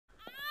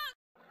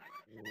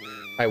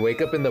I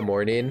wake up in the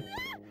morning,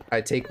 I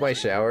take my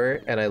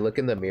shower, and I look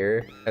in the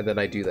mirror, and then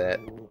I do that.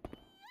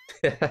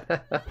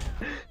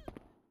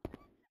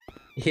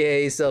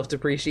 Yay,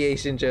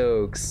 self-depreciation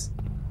jokes.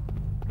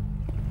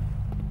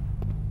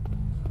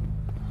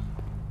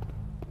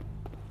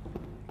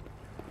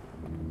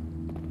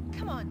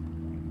 Come on.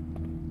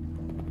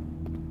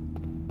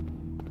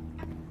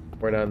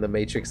 We're not in the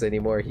Matrix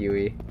anymore,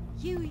 Hewie.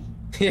 Hewie.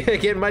 Yeah,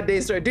 getting my day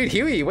started. Dude,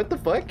 Hewie, what the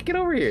fuck? Get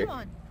over here. Come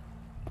on.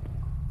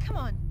 Come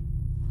on.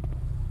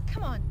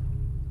 Come on.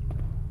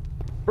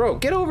 Bro,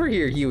 get over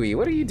here, Hewie.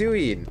 What are you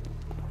doing? You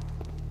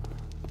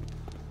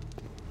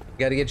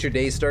gotta get your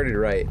day started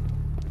right.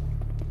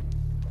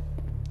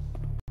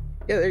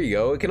 Yeah, there you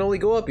go. It can only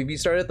go up if you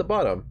start at the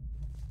bottom.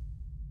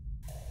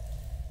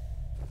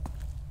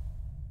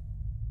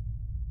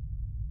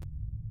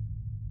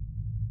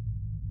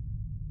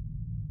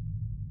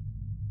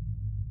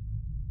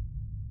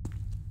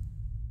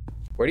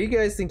 Where do you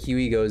guys think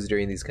Hewie goes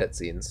during these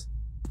cutscenes?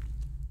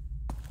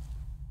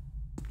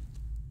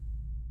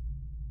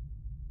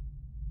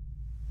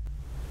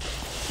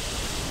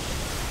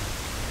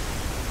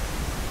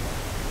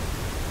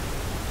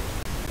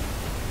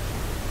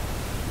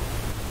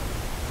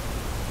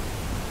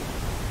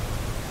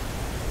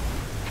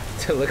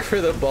 To look for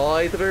the ball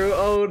I threw?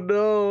 Oh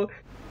no!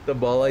 The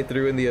ball I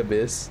threw in the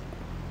abyss.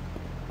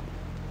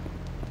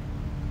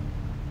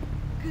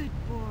 Good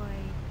boy.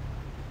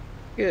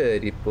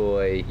 Good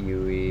boy,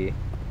 Hewie.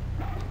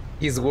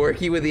 He's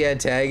working with the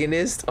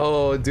antagonist?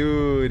 Oh,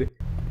 dude.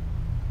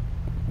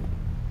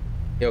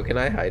 Yo, can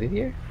I hide in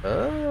here?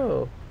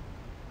 Oh.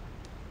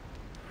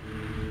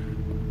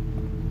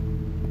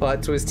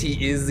 Plot twist,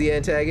 he is the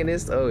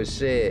antagonist? Oh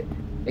shit.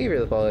 Thank you for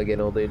the follow again,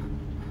 old dude.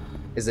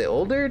 Is it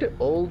oldered?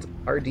 Old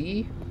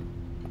RD?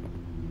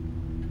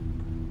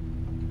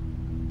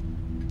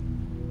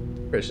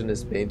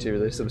 Impressionist painter,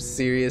 there's some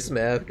serious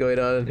math going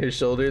on in her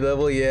shoulder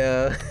level,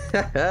 yeah.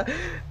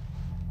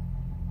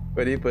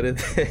 What do you put in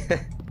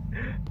there?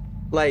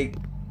 Like,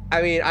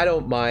 I mean, I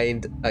don't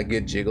mind a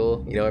good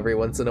jiggle, you know, every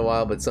once in a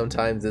while, but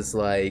sometimes it's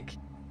like,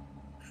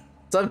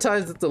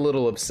 sometimes it's a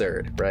little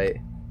absurd, right?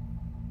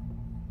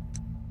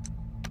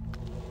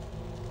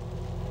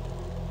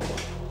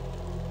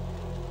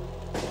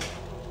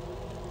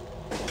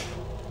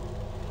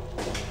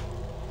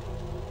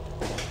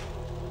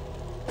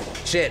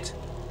 Shit!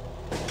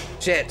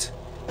 Shit!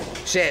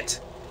 Shit!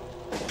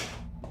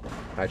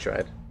 I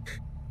tried.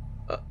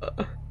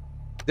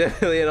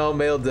 Definitely an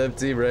all-male dev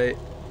team, right?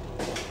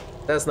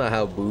 That's not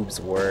how boobs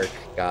work,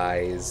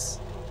 guys.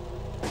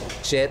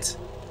 Shit.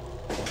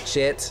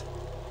 Shit.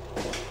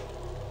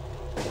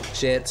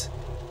 Shit.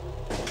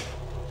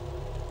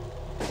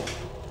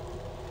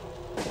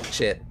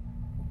 Shit.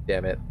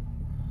 Damn it.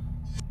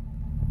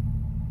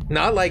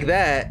 Not like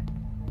that!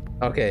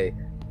 Okay,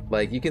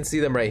 like, you can see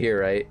them right here,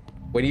 right?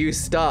 When you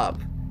stop,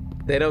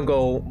 they don't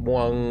go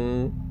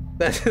wong.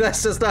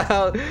 That's just not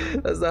how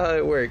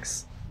it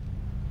works.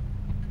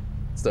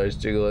 Starts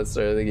jiggle at the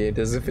start of the game,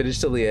 doesn't finish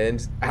till the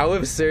end. How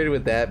absurd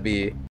would that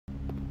be?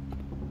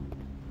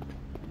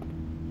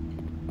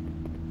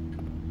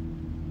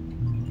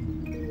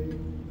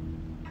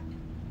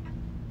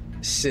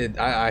 Shit,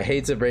 I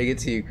hate to break it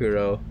to you,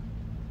 Kuro,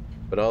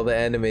 but all the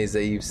animes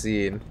that you've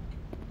seen,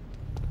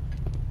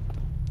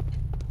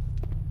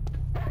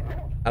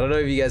 I don't know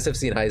if you guys have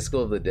seen High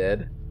School of the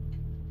Dead,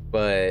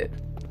 but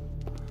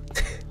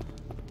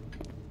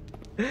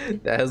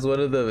that has one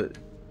of the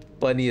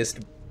funniest,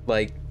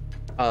 like,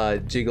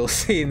 jiggle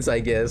scenes, I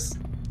guess.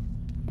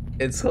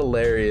 It's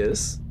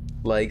hilarious.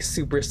 Like,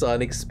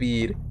 supersonic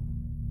speed.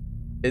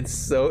 It's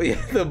so,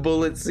 yeah, the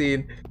bullet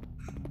scene.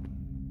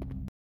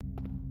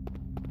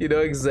 You know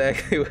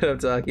exactly what I'm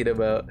talking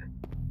about.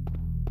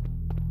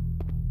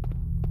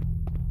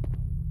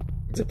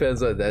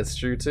 Depends on, that's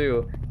true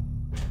too.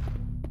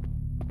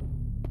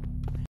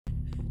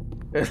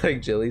 I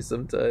like jelly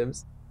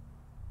sometimes.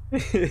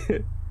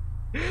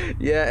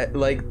 Yeah,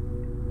 like,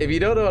 if you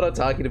don't know what I'm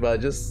talking about,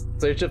 just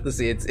search up the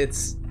scene.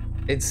 It's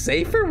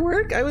safe for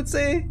work, I would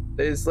say.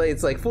 It's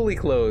like fully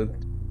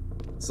clothed.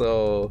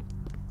 So,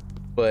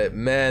 but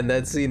man,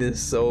 that scene is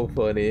so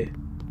funny.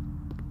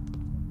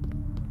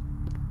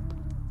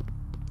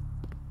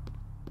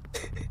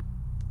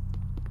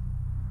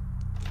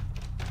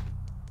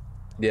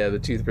 Yeah, the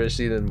toothbrush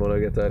scene in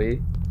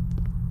Monogatari.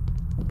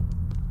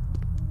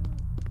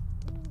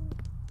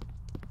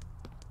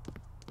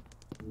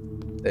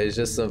 There's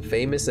just some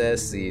famous ass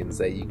scenes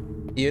that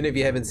you, even if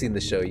you haven't seen the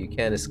show, you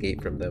can't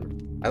escape from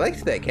them. I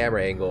liked that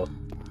camera angle.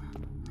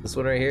 This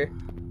one right here.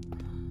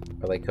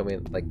 Or like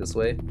coming like this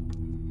way.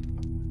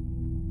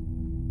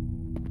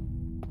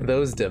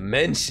 Those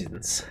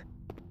dimensions.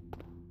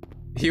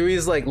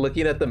 Huey's like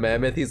looking at the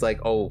mammoth, he's like,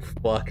 oh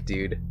fuck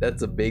dude,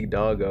 that's a big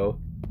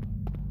doggo.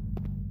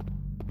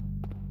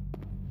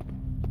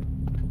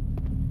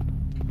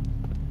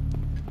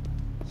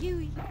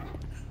 Hewie.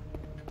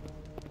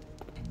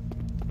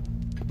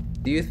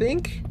 Do you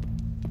think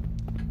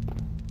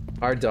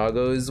our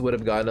doggos would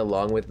have gotten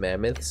along with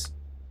mammoths?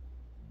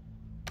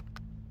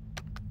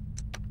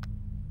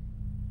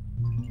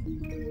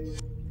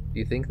 Do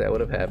you think that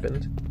would have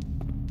happened?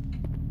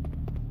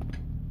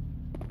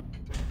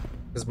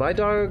 Because my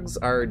dogs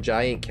are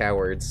giant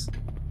cowards.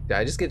 Did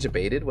I just get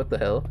debated? What the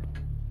hell?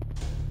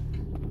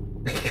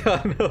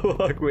 Got no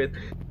luck with.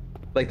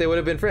 Like, they would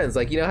have been friends.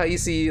 Like, you know how you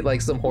see,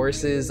 like, some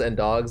horses and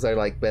dogs are,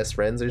 like, best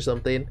friends or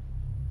something?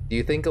 Do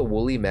you think a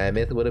woolly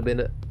mammoth would have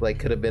been, like,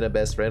 could have been a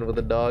best friend with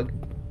a dog?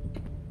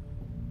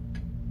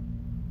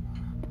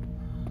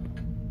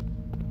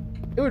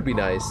 It would be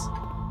nice.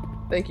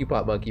 Thank you,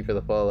 Pop Monkey, for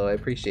the follow. I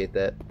appreciate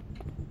that.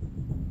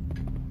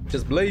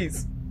 Just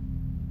blaze.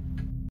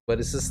 But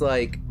it's just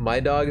like,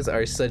 my dogs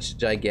are such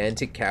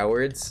gigantic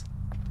cowards.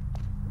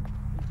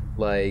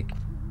 Like,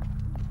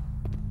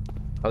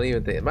 I don't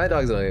even think, my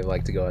dogs don't even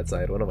like to go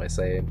outside. What am I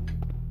saying?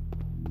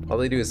 All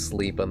they do is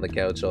sleep on the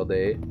couch all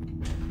day.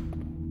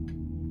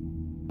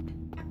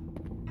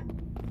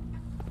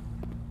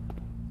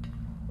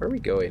 Where are we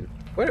going?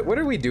 What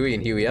are we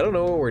doing, Hewie? I don't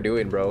know what we're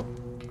doing, bro.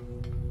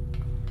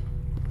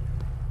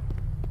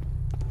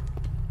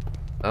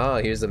 Oh,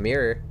 here's a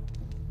mirror.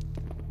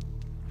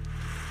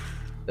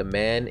 The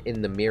man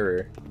in the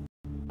mirror.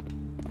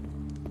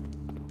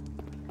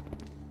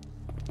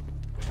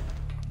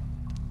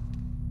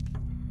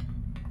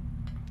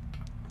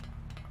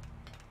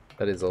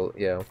 That is all,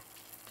 yeah.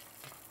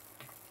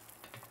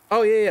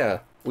 Oh, yeah.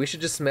 We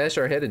should just smash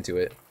our head into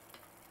it.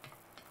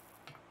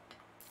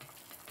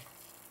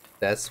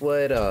 That's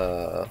what,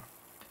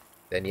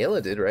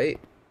 Daniela did, right?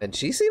 And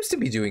she seems to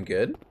be doing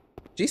good.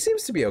 She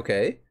seems to be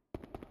okay.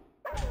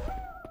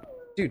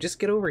 Dude, just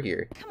get over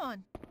here. Come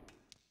on.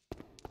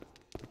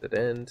 Dead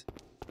end.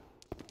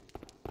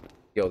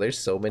 Yo, there's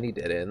so many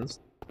dead ends.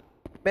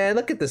 Man,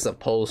 look at this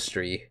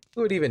upholstery.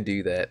 Who would even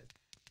do that?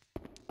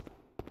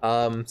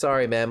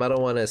 Sorry, ma'am. I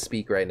don't want to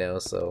speak right now,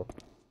 so...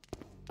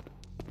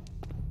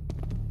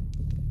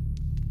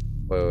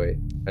 Wait.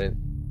 I didn't...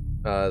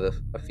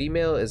 a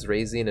female is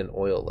raising an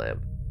oil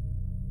lamp.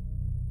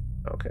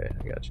 Okay,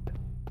 I got you.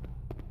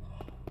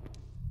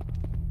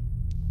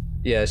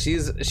 Yeah,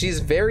 she's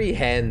very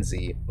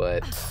handsy,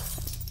 but...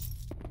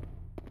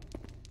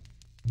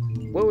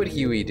 What would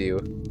Hewie do?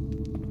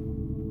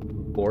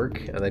 Bork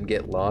and then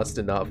get lost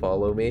and not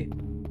follow me?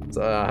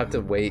 So I'll have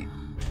to wait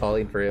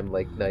calling for him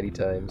like 90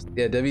 times.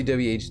 Yeah,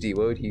 WWHD,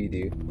 what would Hewie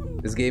do?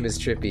 This game is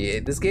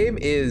trippy. This game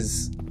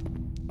is...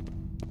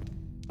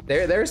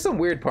 There are some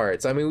weird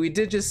parts. I mean, we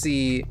did just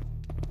see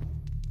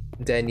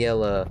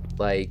Daniela,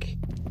 like,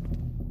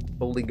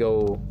 fully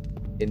go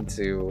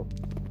into...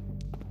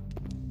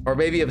 Or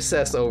maybe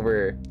obsess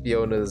over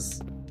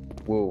Fiona's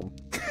womb.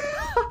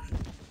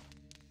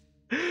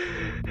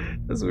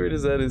 As weird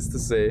as that is to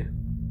say.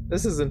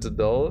 This isn't a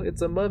doll,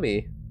 it's a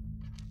mummy.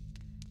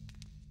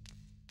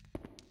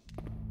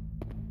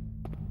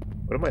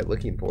 What am I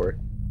looking for?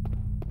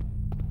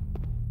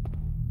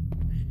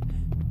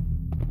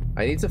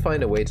 I need to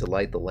find a way to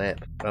light the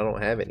lamp, but I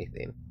don't have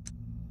anything.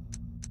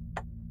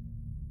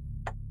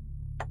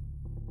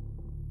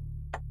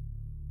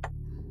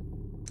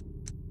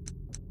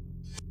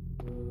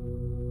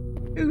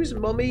 Whose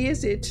mummy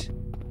is it?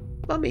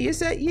 Mummy, is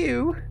that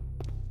you?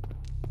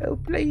 Oh,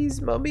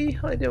 please, Mummy,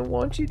 I don't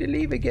want you to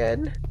leave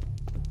again.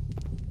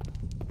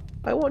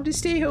 I want to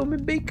stay home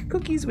and bake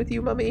cookies with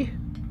you, Mummy.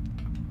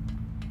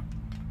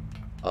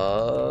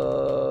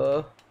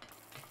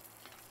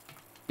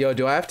 Yo,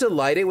 do I have to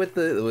light it with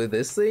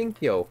this thing?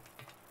 Yo.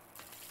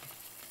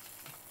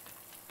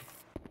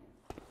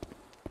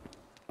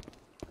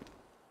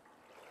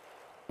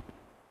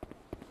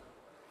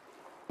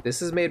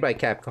 This is made by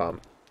Capcom.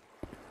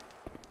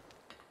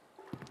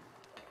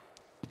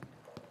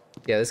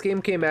 Yeah, this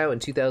game came out in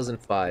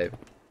 2005.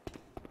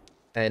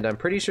 And I'm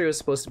pretty sure it was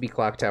supposed to be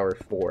Clock Tower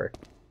 4.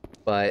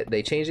 But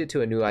they changed it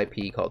to a new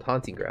IP called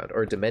Haunting Ground,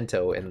 or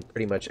Demento, and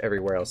pretty much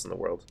everywhere else in the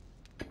world.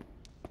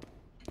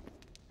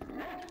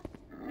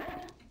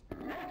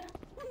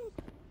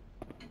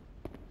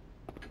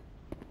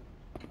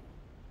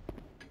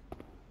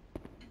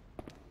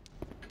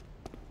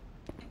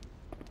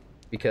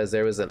 Because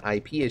there was an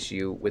IP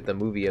issue with the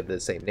movie of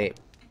the same name.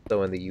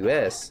 So in the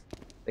US,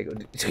 they go,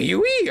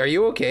 Hewie, are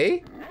you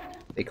okay?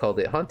 They called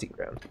it Haunting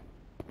Ground.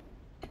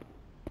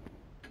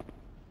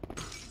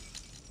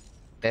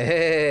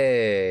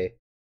 Hey!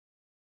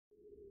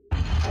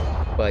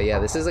 But yeah,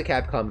 this is a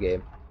Capcom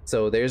game.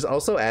 So there's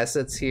also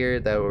assets here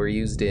that were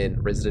used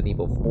in Resident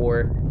Evil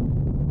 4,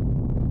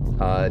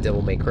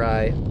 Devil May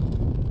Cry,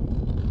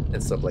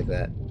 and stuff like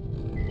that.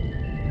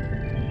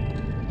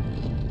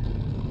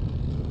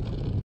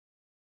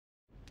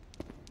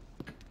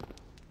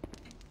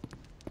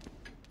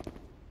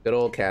 Good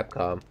old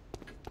Capcom.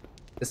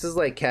 This is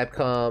like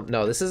Capcom...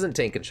 No, this isn't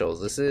tank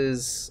controls. This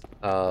is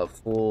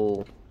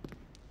full...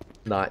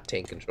 not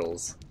tank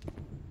controls.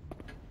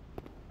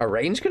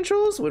 Range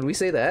controls? Would we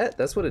say that?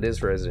 That's what it is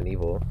for Resident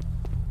Evil.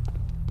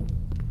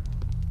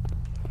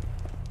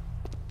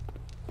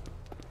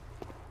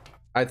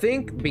 I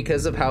think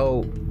because of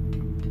how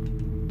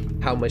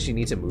much you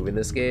need to move in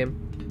this game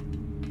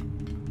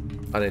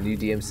on a new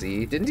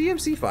DMC. Didn't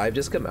DMC 5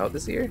 just come out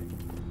this year?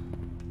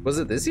 Was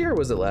it this year or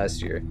was it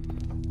last year?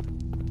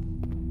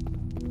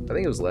 I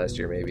think it was last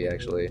year, maybe,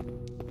 actually.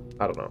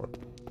 I don't know.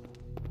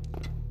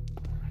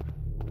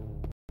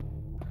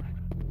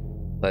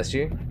 Last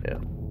year? Yeah.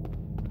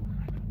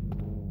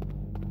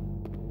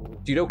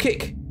 Judo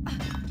kick!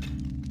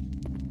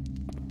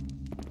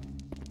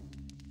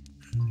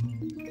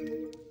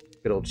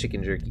 Good old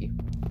chicken jerky.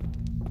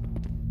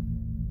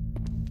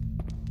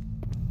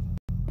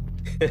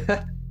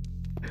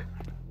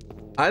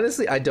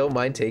 Honestly, I don't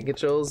mind tank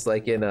controls,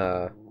 like in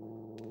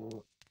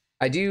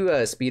I do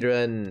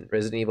speedrun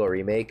Resident Evil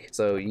Remake,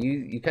 so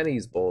you kind of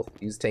use both.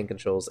 Use tank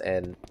controls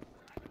and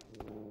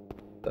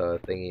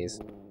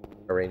thingies,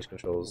 range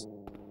controls.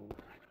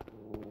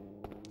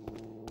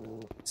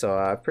 So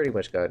I've pretty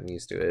much gotten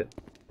used to it.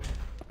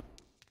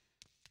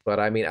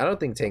 But I mean, I don't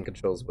think tank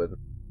controls would,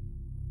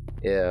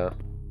 yeah,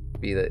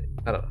 be the,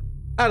 I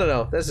don't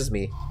know. That's just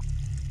me.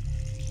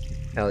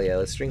 Hell yeah,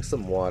 let's drink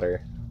some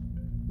water.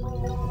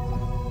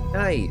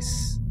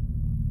 Nice.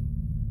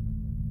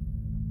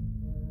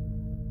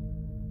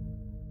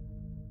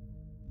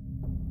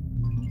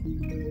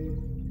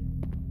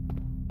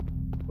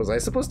 Was I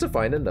supposed to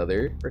find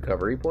another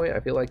recovery point? I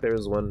feel like there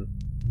was one.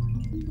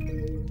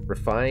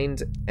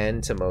 Refined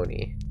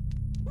antimony.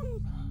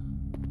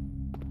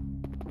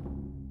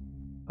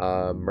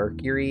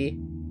 Mercury,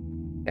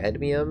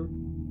 cadmium.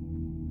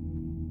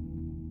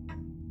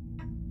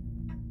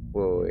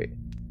 Whoa, wait.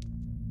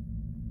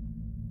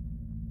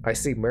 I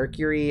see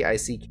mercury, I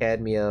see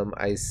cadmium,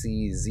 I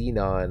see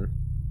xenon.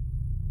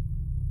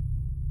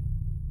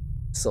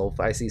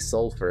 I see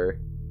sulfur.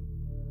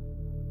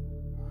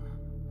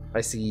 I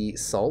see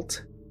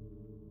salt.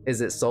 Is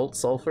it salt,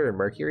 sulfur, and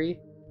mercury?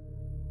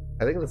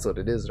 I think that's what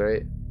it is,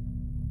 right?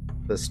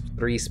 There's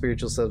 3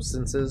 spiritual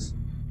substances.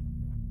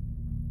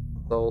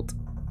 Salt,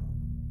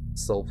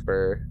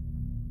 sulfur,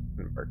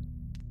 and mercury.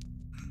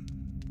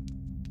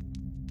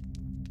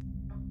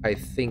 I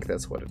think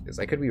that's what it is.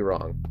 I could be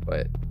wrong,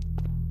 but...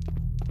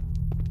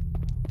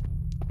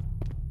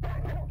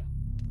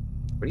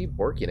 What are you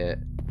borking at?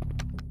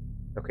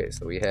 Okay,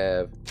 so we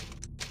have...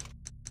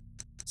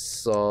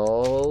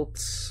 Salt...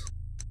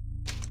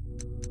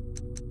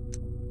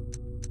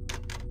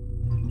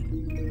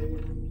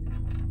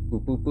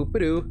 Boop boop boop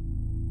doo.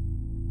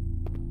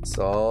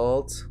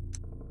 Salt.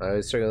 I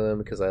always struggle with them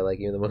because I like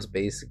even the most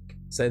basic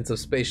sense of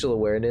spatial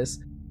awareness.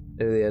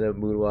 And they end up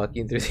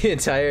moonwalking through the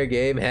entire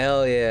game.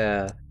 Hell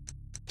yeah.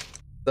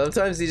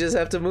 Sometimes you just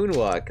have to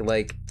moonwalk.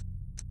 Like,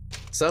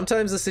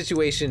 sometimes the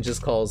situation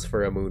just calls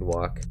for a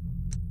moonwalk.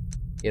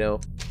 You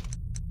know?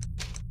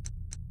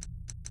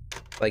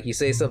 Like you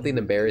say something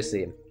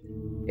embarrassing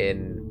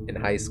in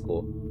high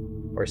school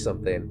or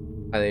something.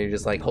 And then you're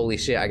just like, holy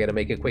shit, I gotta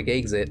make a quick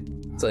exit.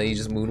 So then you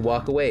just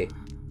moonwalk away.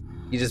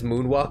 You just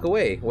moonwalk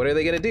away. What are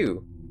they gonna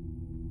do?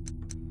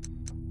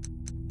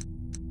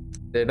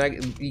 They're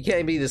not. You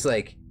can't be just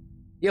like,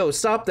 yo,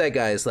 stop that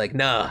guy. It's like,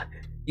 nah,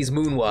 he's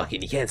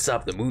moonwalking. You can't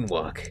stop the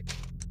moonwalk.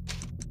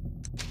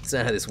 That's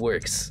not how this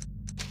works.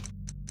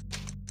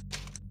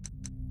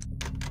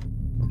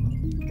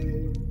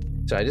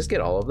 Should I just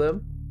get all of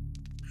them?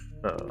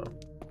 Uh-oh.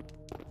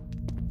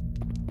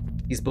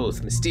 He's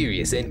both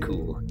mysterious and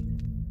cool.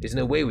 There's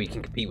no way we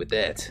can compete with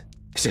that.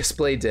 Just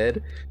play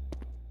dead.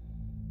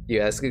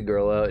 You ask a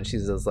girl out and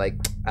she's just like,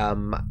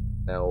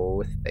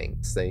 no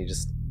thanks. Then you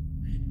just...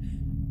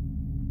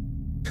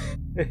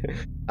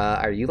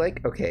 are you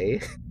like, okay?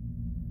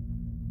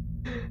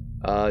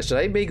 Should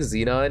I make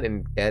xenon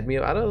and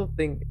cadmium? I don't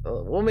think...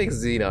 we'll make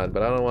xenon,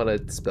 but I don't want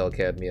to spell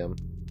cadmium.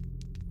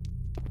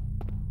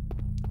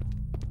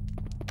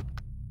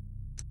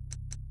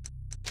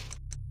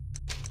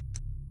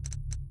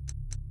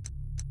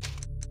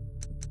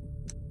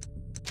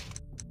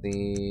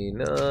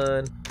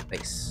 Xenon.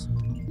 Nice.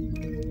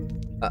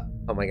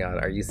 Oh my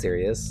god, are you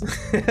serious?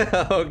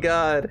 Oh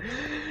god.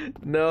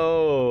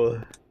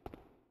 No.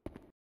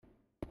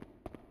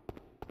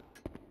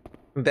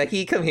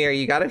 Becky, come here.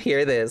 You gotta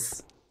hear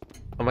this.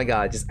 Oh my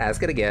god, just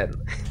ask it again.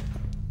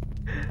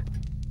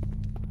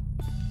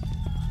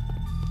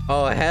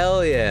 Oh,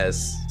 hell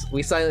yes.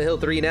 We Silent Hill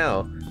 3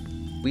 now.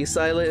 We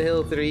Silent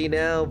Hill 3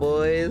 now,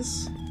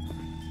 boys.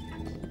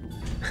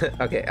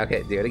 Okay,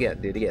 okay, do it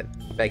again, do it again.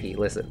 Becky,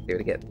 listen, do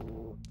it again.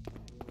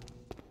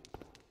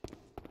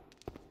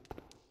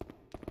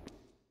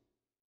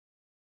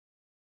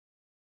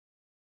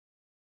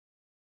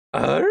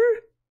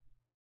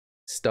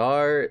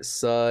 Star,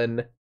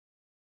 sun,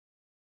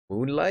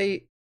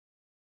 moonlight?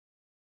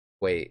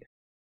 Wait.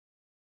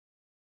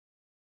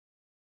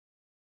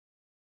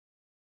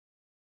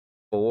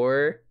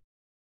 4?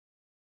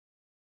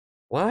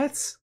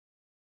 What?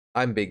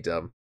 I'm big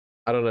dumb.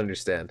 I don't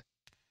understand.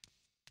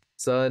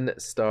 Sun,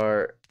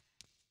 star...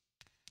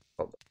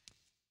 Hold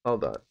on.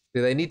 Hold on.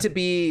 Do they need to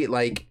be,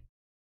 like,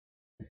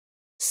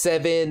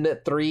 7,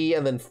 3,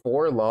 and then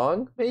 4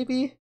 long,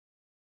 maybe?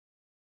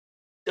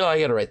 Oh,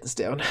 I gotta write this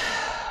down.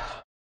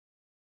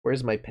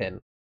 Where's my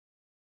pen?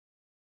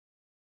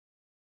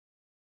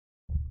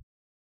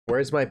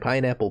 Where's my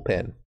pineapple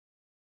pen?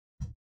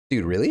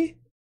 Dude, really?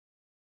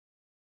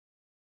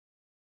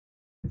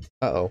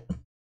 Uh-oh.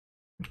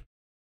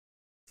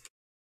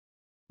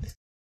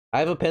 I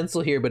have a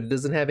pencil here, but it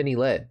doesn't have any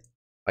lead.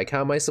 Like,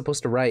 how am I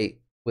supposed to write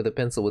with a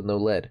pencil with no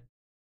lead?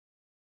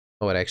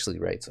 Oh, it actually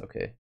writes,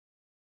 okay.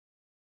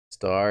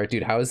 Star.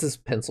 Dude, how is this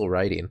pencil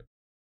writing?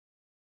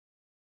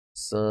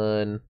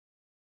 Sun.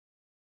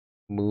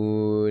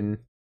 Moon.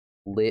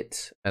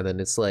 Lit. And then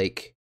it's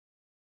like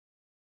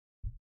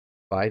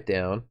 5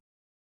 down.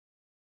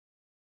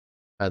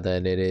 And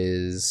then it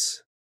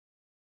is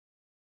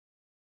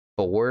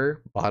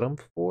 4, bottom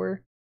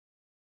 4.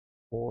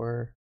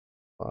 4,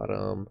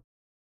 bottom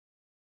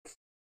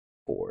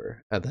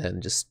 4. And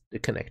then just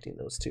connecting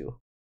those two.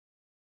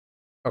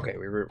 Okay,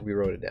 we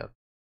wrote it down.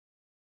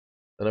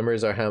 The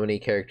numbers are how many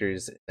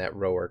characters in that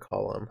row or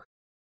column.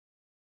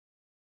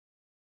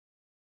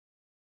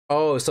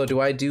 Oh, so do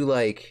I do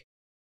like...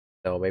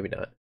 No, maybe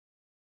not.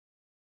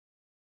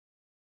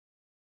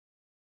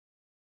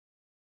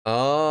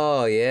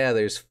 Oh, yeah,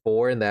 there's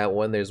 4 in that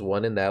one, there's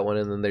 1 in that one,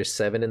 and then there's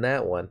 7 in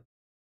that one.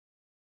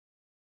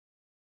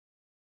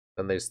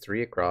 Then there's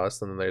 3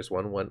 across, and then there's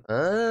 1, 1.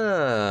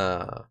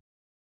 Ah!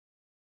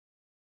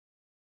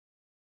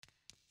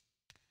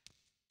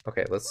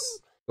 Okay,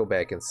 let's go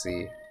back and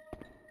see.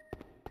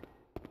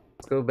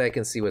 Let's go back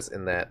and see what's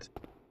in that.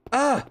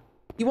 Ah!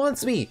 He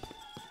wants me!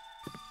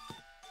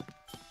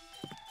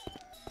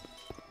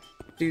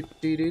 Do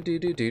do do do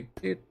do do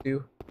do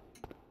do.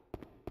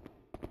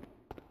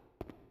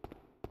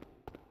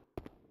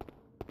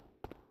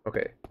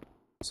 Okay,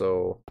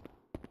 so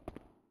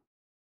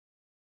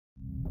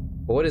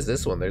what is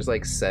this one? There's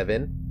like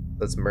 7.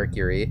 That's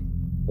mercury.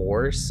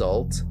 4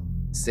 salt.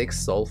 6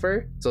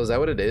 sulfur. So is that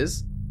what it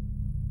is?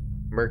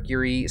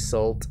 Mercury,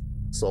 salt,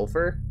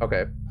 sulfur.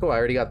 Okay, cool. I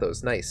already got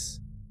those.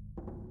 Nice.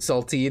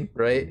 Saltine,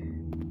 right?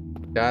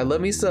 Yeah, I love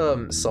me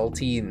some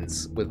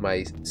saltines with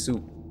my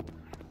soup.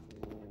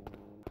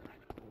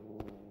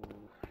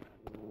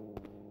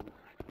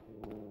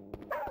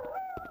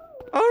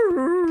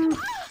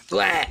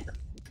 Blah!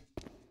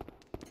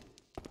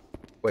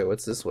 Wait,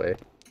 what's this way?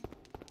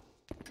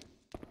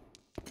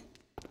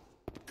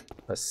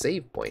 A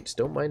save point.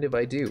 Don't mind if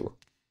I do.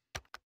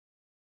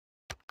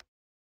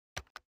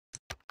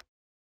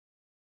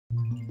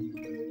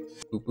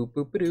 Boop boop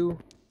boop doo.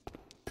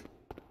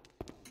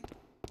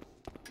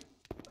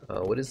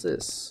 What is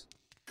this?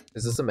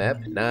 Is this a map?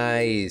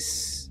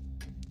 Nice.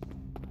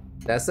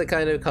 That's the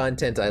kind of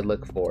content I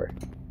look for.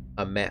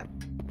 A map.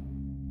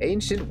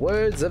 Ancient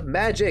words of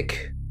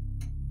magic.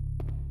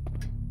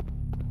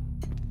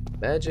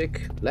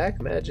 Magic,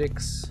 black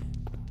magics.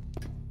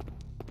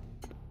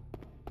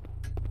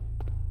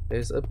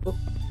 There's a book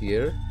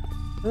here.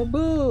 A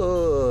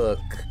book.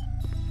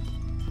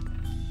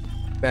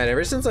 Man,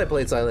 ever since I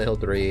played Silent Hill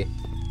 3,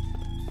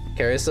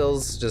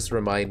 carousels just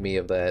remind me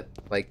of that.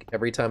 Like,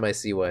 every time I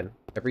see one,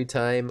 every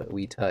time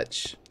we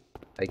touch,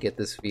 I get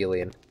this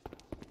feeling.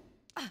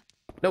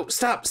 No,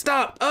 stop,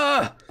 stop!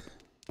 Ah!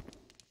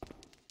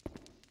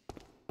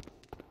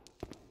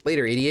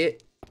 Later,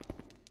 idiot.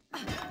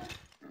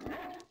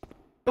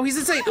 Oh, he's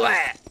insane! Blah!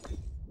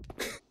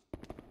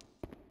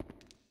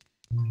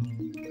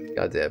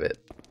 God damn it.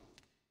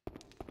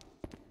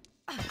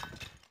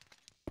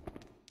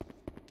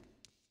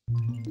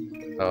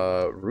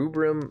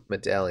 Rubrum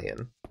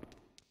medallion.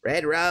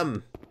 Red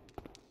rum!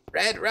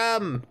 Red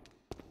rum!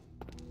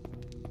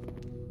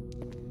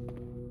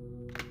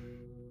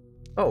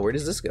 Oh, where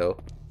does this go?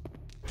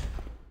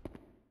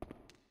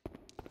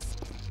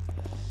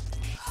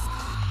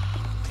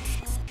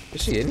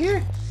 Is she in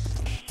here?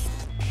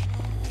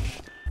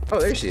 Oh,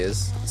 there she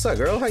is. What's up,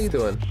 girl? How you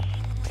doing?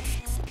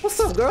 What's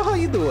up, girl? How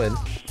you doing?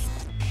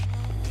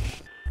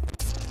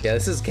 Yeah,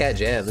 this is Cat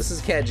Jam. This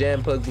is Cat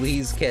Jam, Pug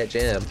Please, Cat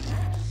Jam.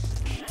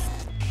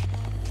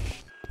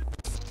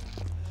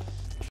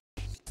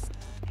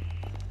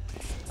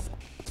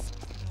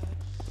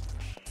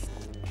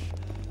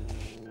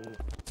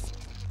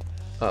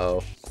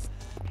 Uh-oh.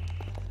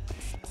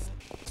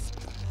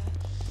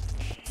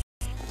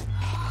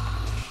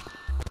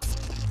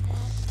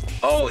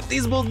 Oh,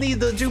 these both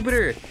need the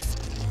Jupiter!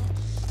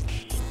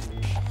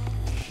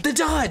 The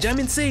dodge! I'm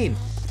insane!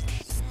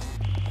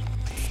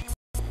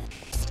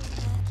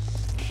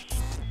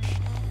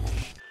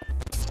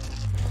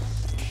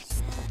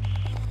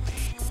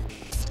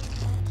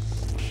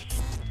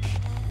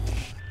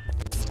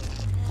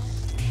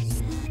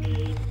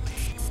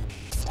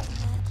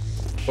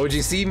 Oh, did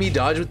you see me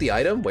dodge with the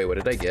item? Wait, what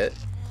did I get?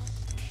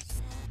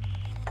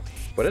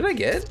 What did I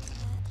get?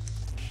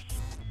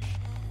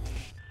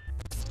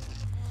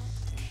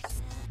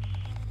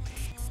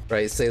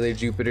 Right, Sailor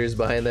Jupiter's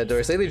behind that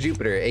door. Sailor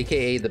Jupiter,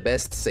 aka the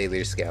best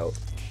Sailor Scout.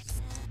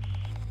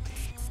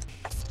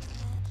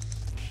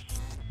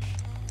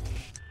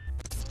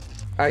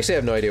 I actually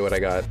have no idea what I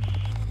got.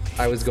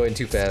 I was going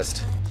too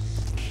fast.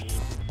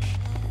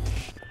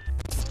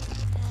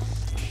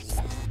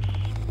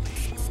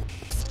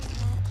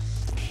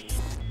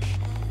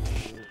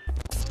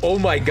 Oh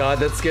my god,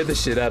 that scared the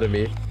shit out of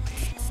me.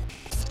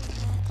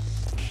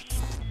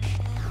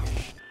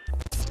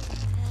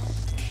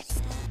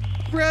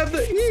 Grab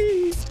the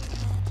E!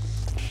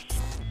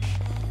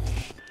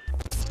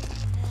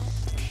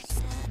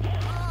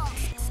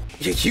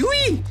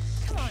 Hewie!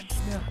 Come on.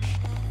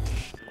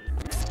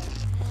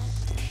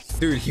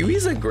 Dude,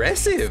 Huey's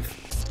aggressive.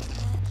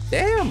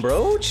 Damn,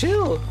 bro,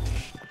 chill.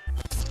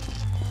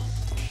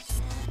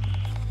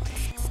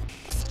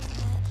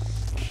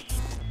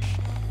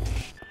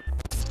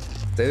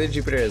 Sailor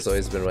Jupiter has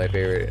always been my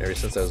favorite ever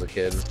since I was a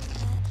kid.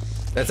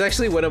 That's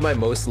actually one of my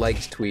most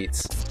liked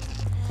tweets.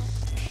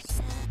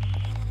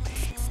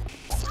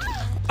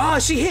 Oh,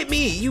 she hit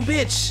me, you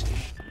bitch!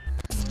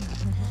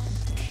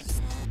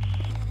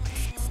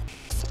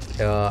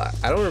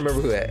 I don't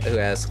remember who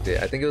asked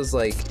it. I think it was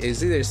like, it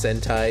was either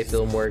Sentai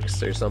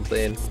Filmworks or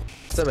something.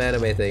 Some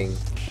anime thing.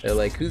 They're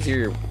like, who's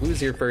your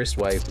first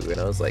waifu? And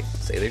I was like,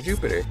 Sailor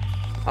Jupiter.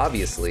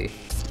 Obviously.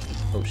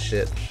 Oh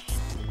shit.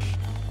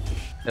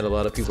 And a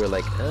lot of people are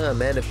like, ah,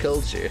 man of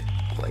culture.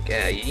 Like,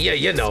 yeah,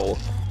 you know.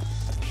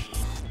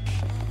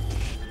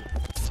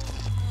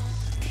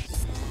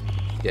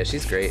 Yeah,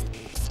 she's great.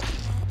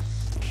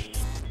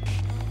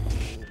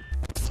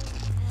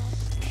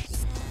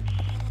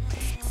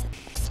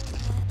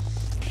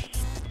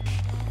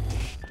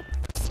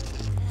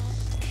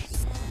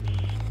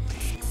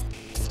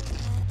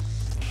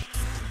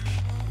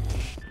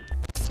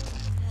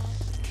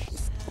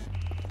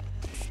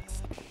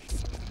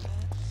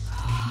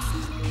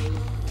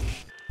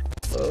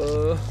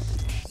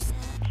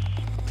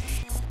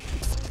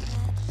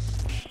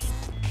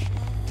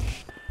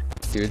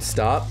 Dude,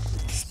 stop.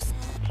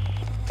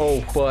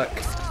 Oh, fuck.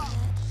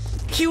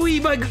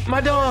 Hewie, my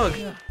dog!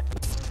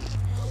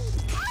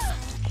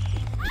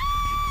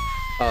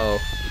 Uh-oh.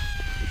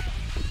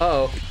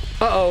 Uh-oh.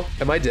 Uh-oh.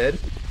 Am I dead?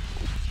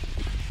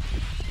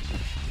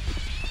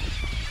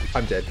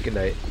 I'm dead. Good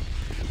night.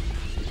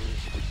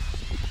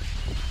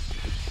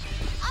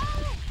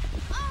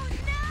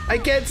 I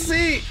can't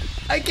see!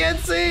 I can't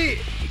see!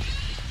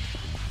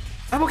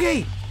 I'm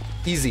okay!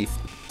 Easy.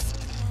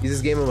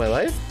 Easiest game of my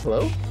life?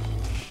 Hello?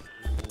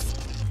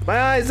 My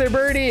eyes are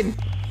burning!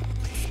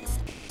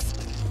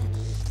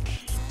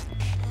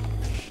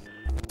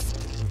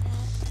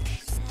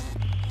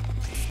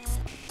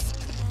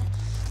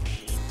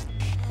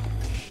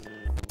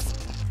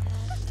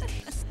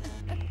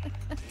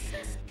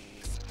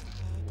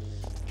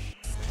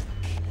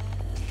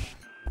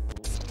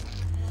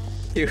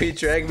 Hewie,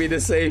 drag me to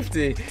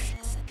safety.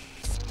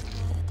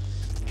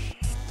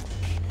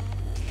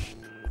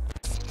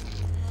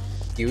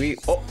 Hewie,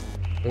 oh,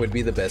 would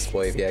be the best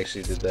boy if he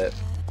actually did that.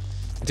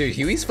 Dude,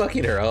 Huey's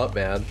fucking her up,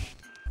 man.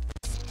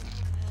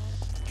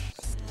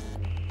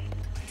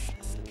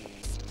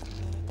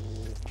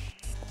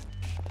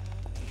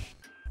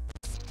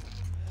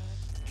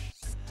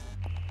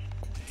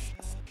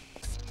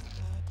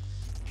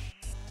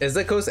 Is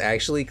the coast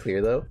actually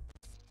clear, though?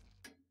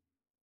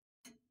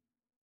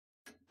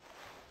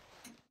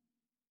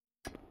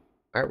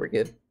 Alright, we're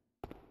good.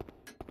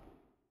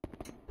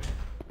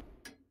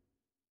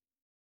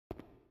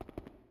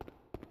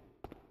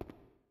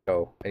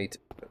 Oh, I need to...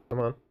 Come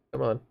on,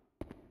 come on.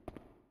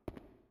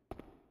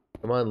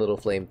 Come on, little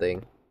flame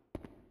thing.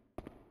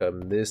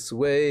 Come this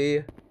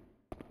way.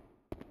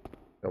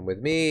 Come with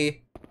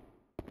me.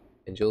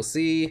 And you'll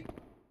see.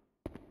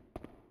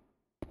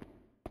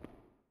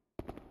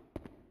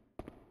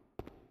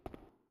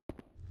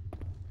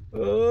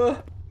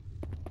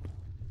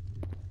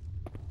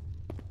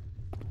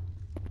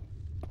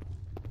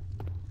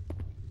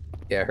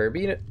 Yeah, her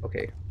being it.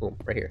 Okay, boom,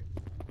 right here.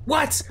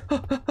 What?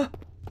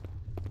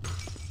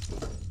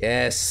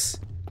 Yes.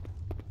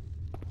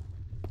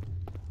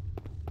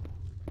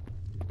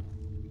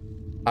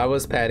 I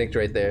was panicked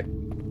right there.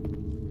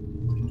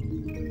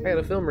 I got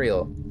a film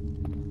reel.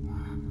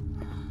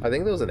 I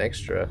think that was an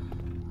extra.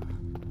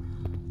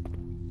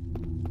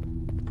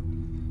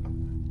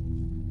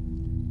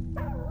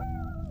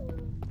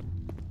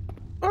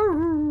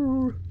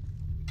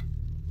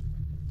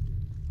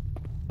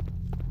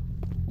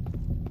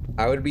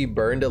 I would be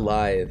burned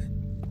alive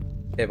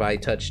if I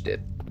touched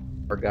it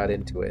or got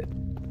into it.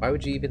 Why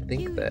would you even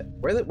think that?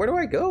 Where do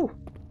I go?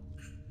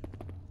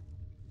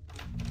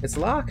 It's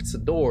locked. The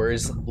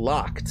door's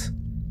locked.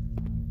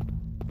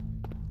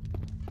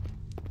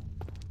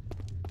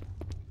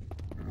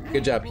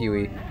 Good job,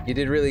 Hewie. You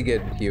did really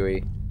good,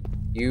 Hewie.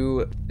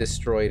 You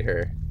destroyed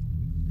her.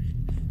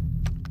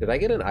 Did I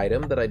get an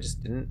item that I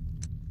just didn't?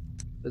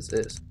 What is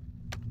this?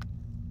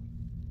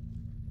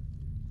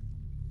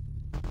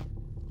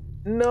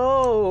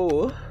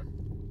 No!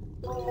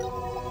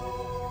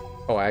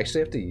 Oh, I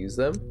actually have to use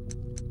them?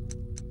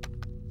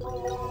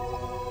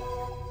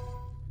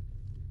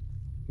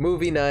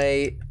 Movie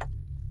night.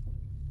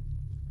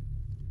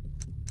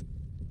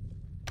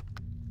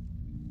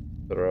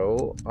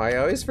 Throw. I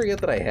always forget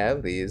that I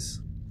have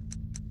these.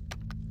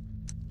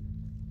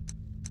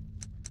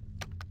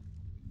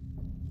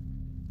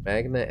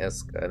 Magna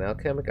Esca, an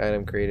alchemic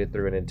item created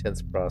through an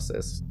intense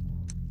process.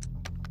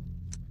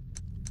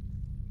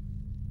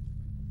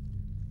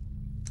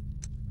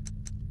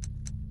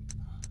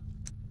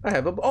 I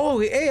have a. Oh,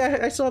 hey,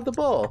 I still have the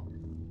ball.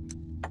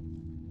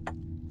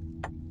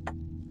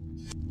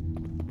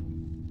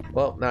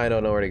 Well, now I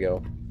don't know where to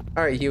go.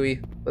 All right,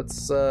 Hewie,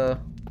 let's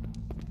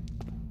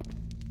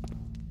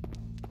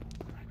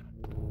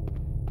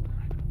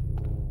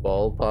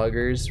ball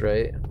poggers,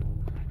 right?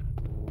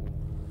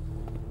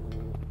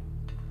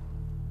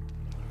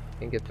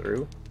 Can't get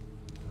through.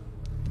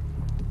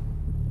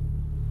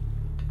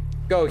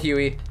 Go,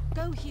 Hewie.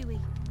 Go, Hewie.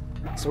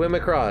 Swim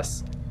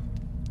across.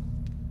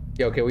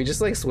 Yo, can we just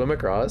like swim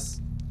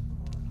across?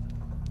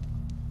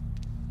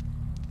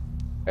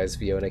 Guys,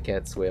 Fiona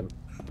can't swim.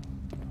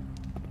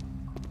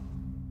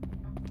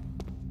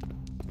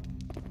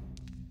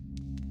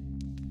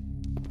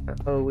 I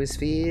always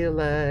feel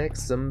like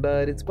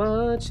somebody's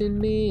watching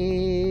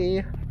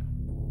me.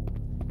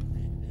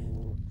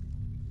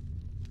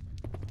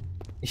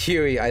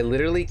 Hewie, I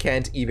literally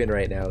can't even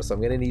right now, so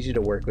I'm gonna need you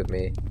to work with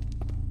me.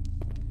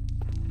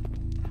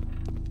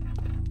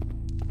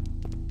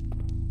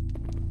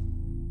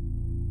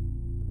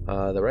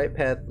 The right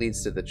path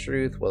leads to the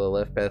truth, while the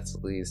left path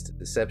leads to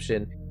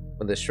deception.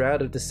 When the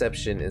shroud of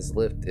deception is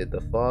lifted,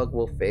 the fog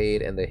will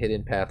fade and the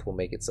hidden path will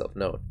make itself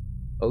known.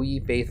 O ye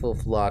faithful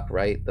flock,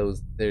 right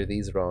there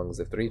these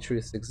wrongs. If three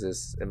truths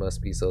exist, it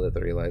must be so that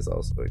three lies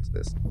also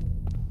exist.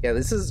 Yeah,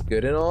 this is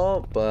good and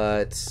all,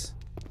 but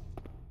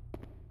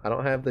I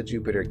don't have the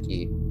Jupiter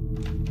key.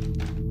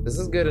 This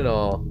is good and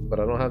all, but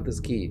I don't have this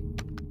key.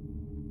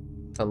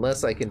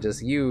 Unless I can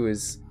just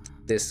use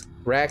this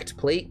cracked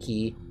plate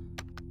key.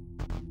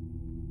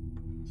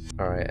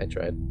 Alright, I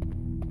tried.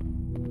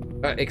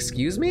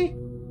 Excuse me?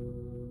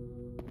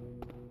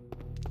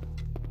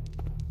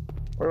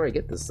 Where do I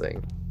get this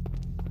thing?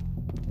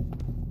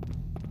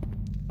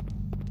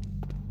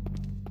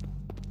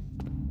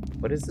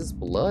 What is this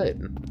blood?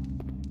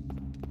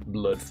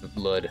 Blood for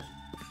blood.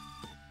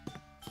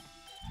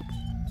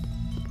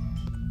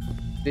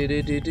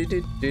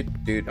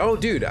 Dude. Oh,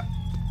 dude! I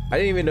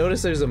didn't even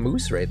notice there's a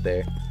moose right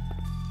there.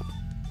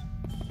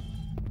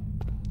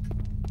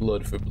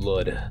 Blood for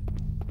blood.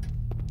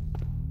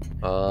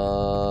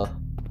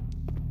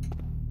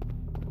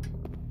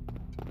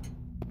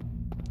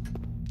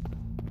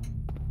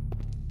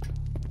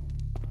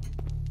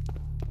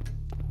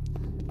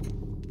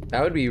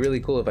 That would be really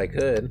cool if I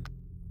could.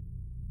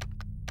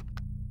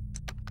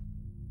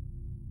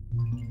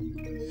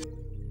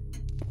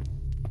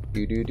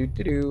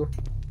 Do.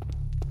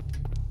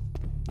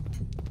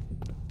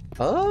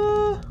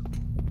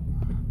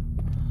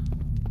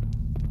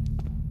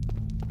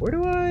 Where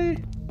do I...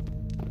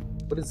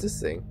 What is this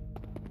thing?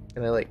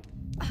 Can I like...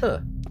 Huh.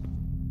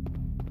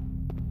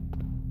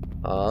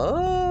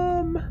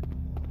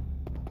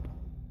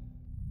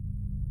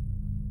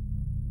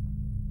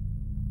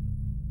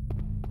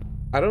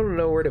 I don't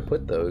know where to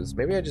put those.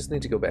 Maybe I just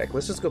need to go back.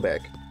 Let's just go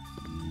back.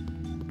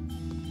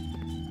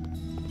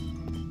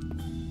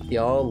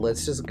 Y'all,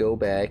 let's just go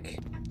back.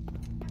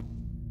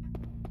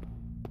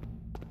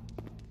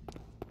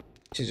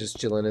 She's just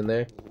chilling in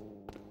there.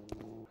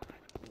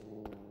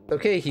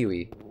 Okay,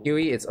 Hewie.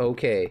 Hewie, it's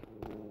okay.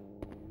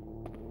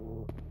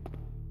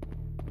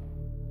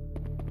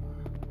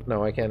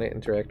 No, I can't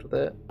interact with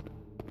that.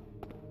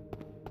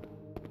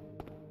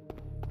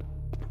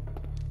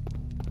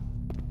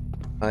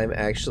 I'm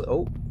actually...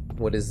 Oh,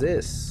 what is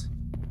this?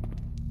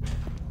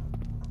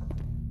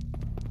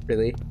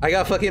 Really? I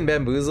got fucking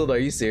bamboozled, are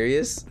you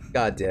serious?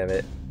 God damn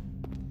it.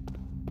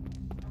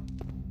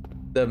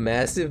 The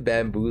massive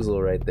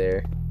bamboozle right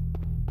there.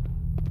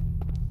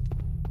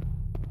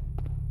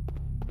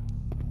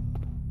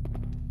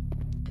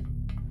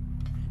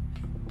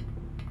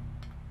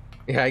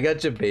 Yeah, I got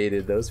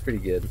jebaited. That was pretty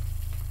good.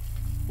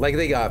 Like,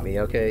 they got me,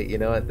 okay? You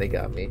know what? They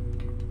got me.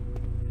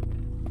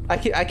 I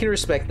can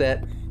respect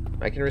that.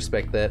 I can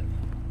respect that.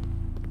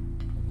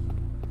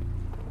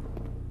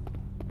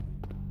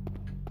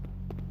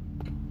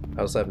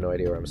 I also have no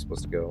idea where I'm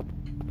supposed to go.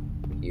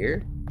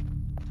 Here?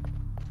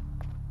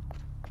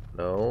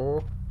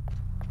 No.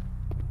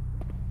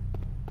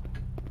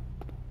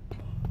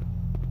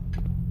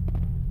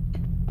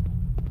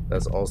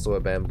 That's also a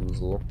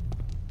bamboozle.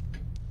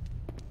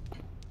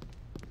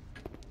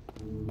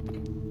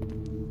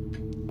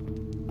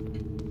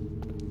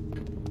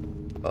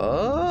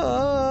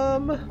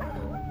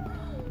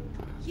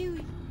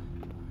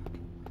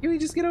 Hewie,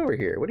 just get over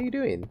here. What are you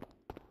doing?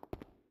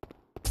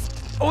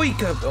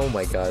 Oika! Oh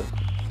my god.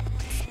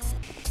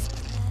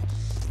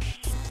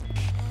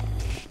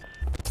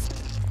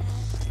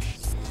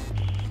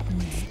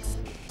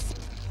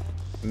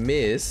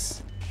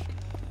 Miss.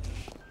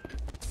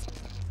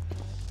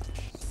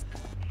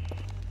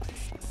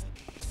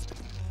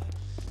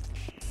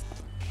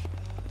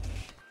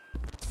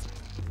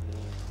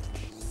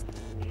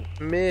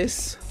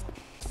 Miss.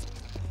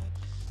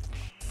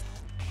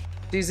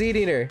 She's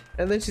eating her,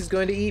 and then she's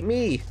going to eat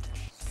me.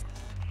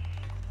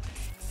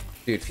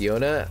 Dude,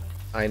 Fiona,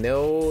 I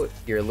know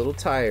you're a little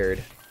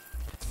tired.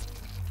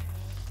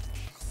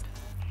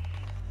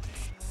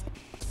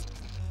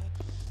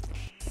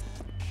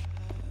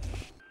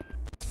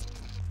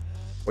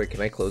 Wait,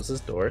 can I close this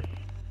door?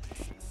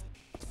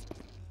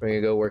 We're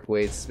gonna go work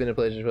weights. It's been a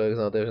pleasure, folks.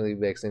 I'll definitely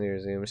be back soon to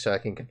resume.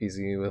 Shocking,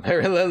 confusing you with my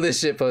relentless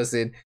shit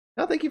posting.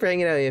 Oh, thank you for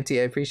hanging out,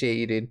 MT. I appreciate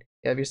you, dude.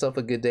 Have yourself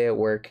a good day at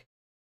work.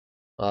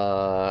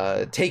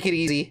 Take it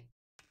easy.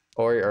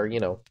 Or you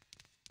know,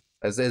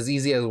 As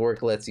easy as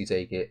work lets you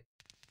take it.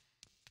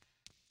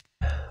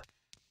 But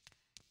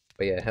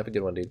yeah, have a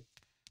good one, dude.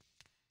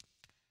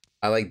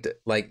 I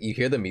like you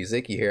hear the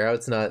music, you hear how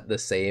it's not the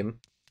same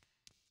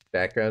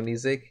background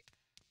music?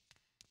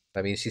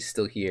 I mean, she's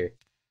still here.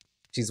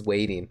 She's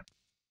waiting.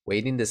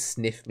 Waiting to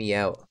sniff me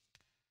out.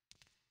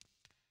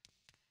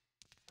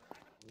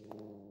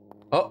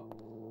 Oh!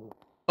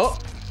 Oh!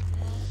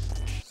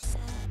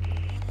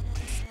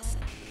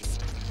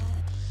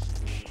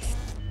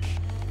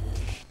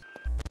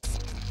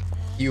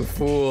 You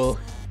fool.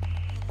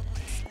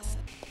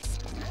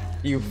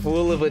 You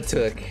fool of a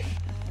took.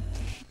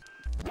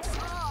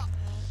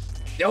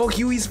 Oh,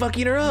 Huey's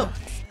fucking her up!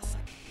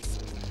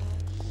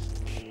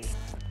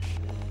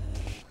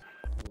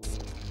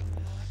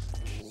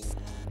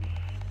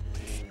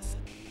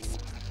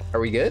 Are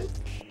we good?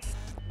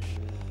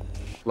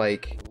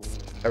 Like,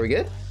 are we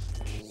good?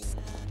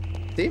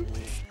 Team?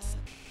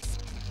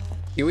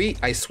 Hewie?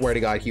 I swear to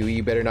God, Hewie,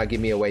 you better not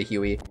give me away,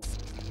 Hewie.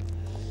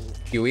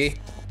 Hewie?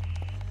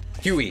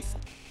 Hewie!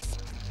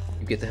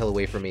 You get the hell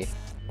away from me.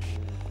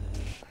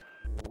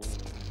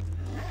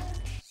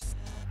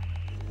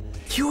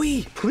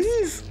 Hewie,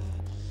 please!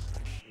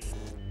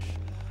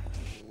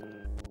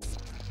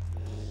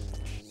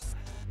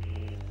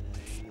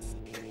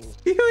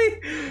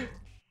 Hewie!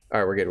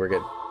 Alright, we're good, we're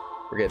good.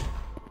 We're good.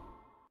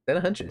 Then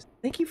a hunches.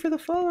 Thank you for the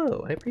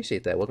follow. I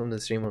appreciate that. Welcome to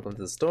the stream, welcome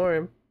to the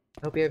storm.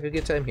 I hope you have a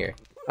good time here.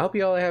 I hope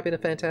you all are having a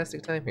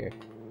fantastic time here.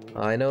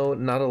 I know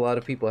not a lot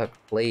of people have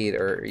played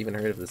or even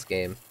heard of this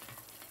game.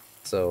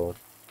 So,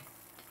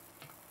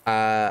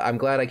 I'm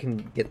glad I can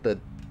get the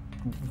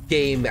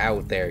game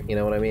out there, you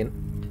know what I mean?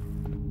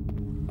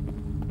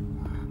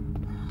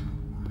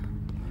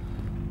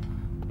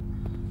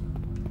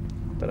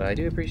 But I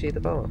do appreciate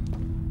the follow.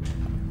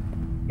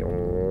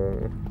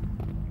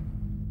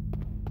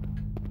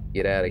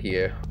 Get out of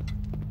here.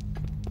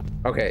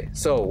 Okay,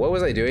 so what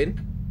was I doing?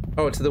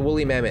 Oh, to the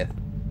woolly mammoth.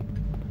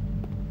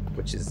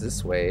 Which is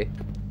this way.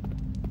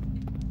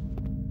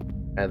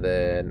 And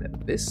then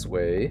this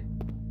way.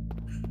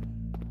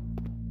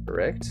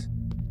 Correct.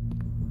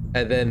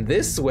 And then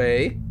this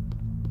way.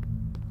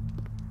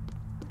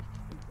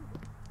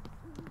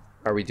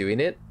 Are we doing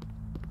it?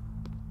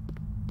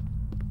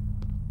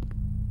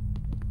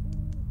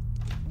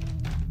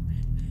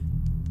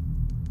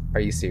 Are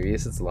you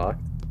serious? It's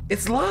locked?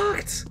 It's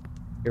locked!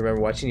 You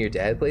remember watching your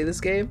dad play this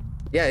game?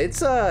 Yeah, it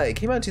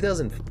came out in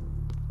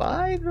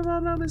 2005, if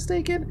I'm not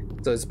mistaken.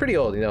 So it's pretty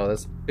old, you know,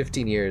 that's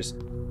 15 years.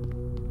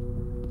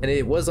 And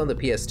it was on the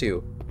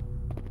PS2.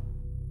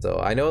 So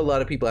I know a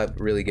lot of people have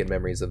really good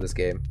memories of this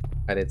game.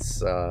 And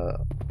it's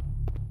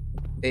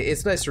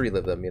nice to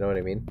relive them, you know what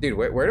I mean? Dude,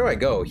 where do I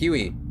go?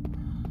 Hewie.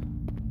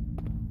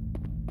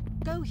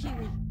 Go,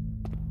 Hewie.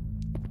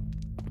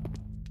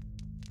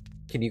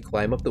 Can you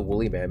climb up the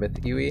woolly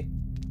mammoth, Hewie?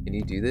 Can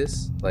you do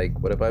this? Like,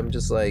 what if I'm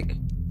just like...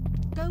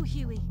 Go,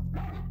 Hewie.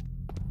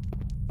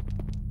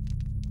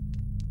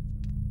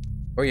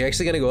 Are you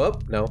actually gonna go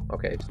up? No?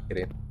 Okay, just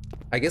kidding.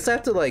 I guess I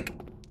have to, like,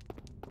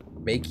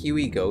 make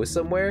Hewie go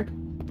somewhere?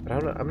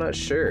 But I'm not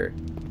sure.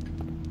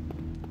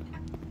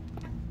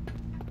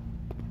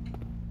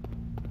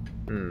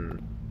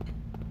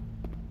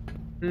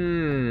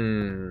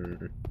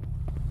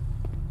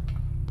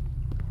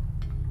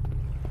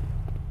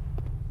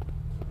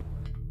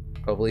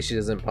 Hopefully she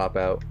doesn't pop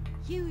out.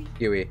 Hewie.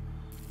 Hewie.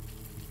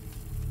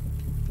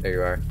 There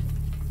you are.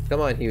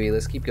 Come on, Hewie,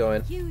 let's keep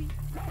going. Hewie.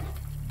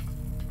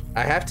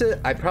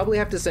 I probably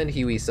have to send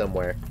Hewie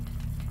somewhere.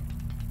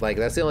 Like,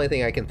 that's the only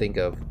thing I can think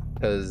of.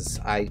 Because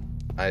I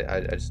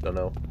just don't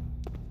know.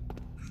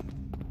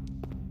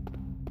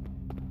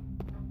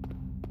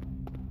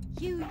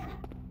 Hewie.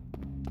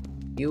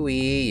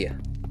 Hewie.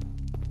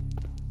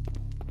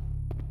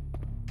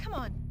 Come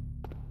on.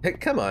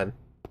 Come on.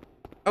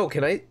 Oh,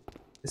 can I...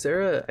 Is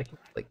there a... I can,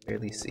 like,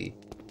 barely see.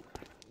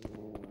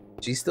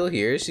 She's still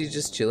here? She's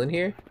just chilling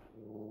here?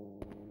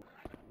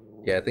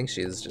 Yeah, I think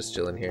she is just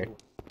chilling here.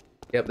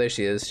 Yep, there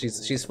she is.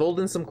 She's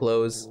folding some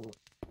clothes.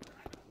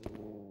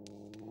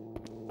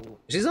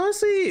 She's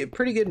honestly a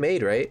pretty good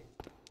maid, right?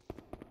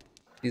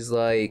 She's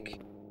like...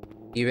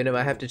 Even if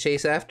I have to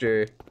chase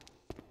after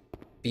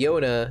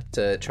Fiona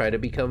to try to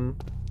become,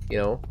 you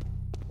know,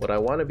 what I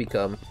want to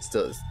become,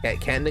 still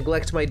can't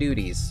neglect my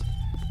duties.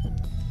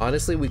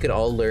 Honestly, we could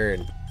all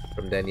learn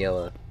from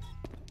Daniela.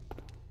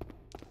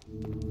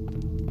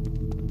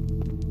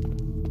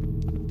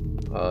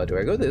 Do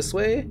I go this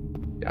way?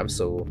 I'm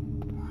so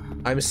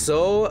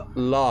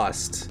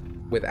lost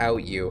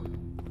without you.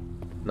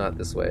 Not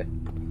this way.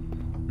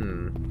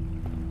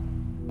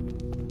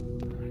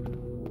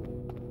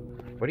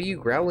 What are you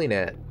growling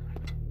at?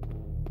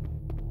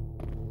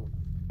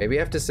 Maybe I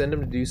have to send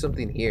him to do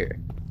something here.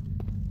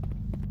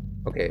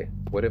 Okay,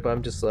 what if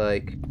I'm just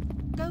like...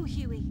 Go,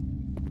 Hewie.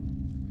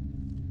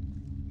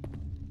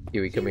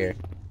 Hewie, come here.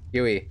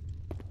 Hewie.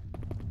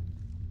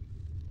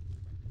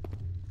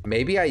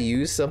 Maybe I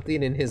use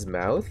something in his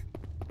mouth?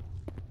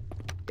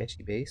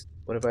 Sketchy base?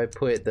 What if I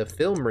put the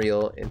film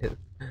reel in his...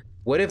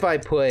 What if I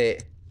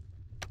put...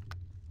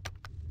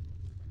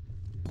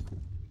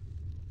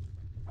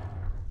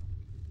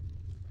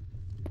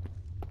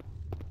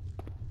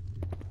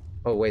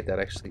 Oh wait, that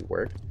actually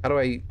worked. How do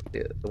I...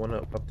 The one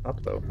up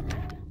top though.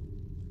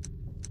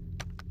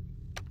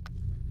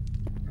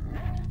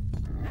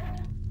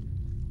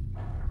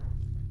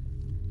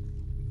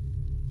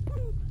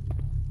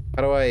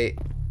 How do I...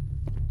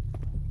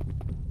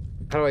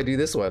 How do I do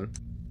this one?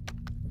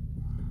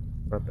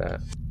 Not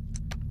that.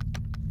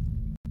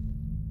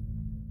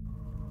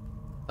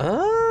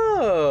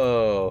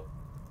 Oh!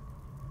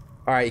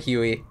 Alright,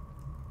 Hewie.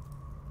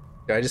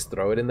 Do I just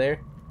throw it in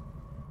there?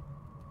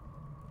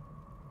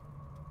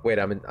 Wait,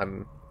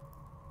 I'm...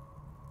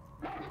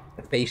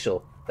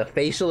 The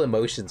facial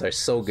emotions are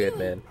so good,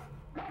 man.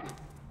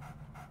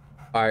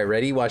 Alright,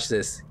 ready? Watch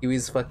this.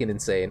 Huey's fucking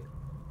insane.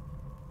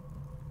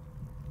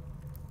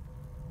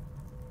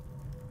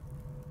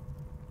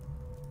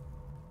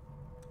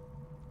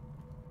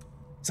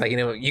 It's like, you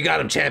know, you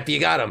got him, champ, you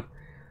got him.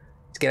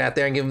 Let's get out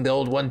there and give him the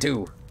old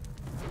 1-2.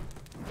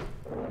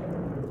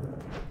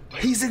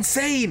 He's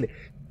insane!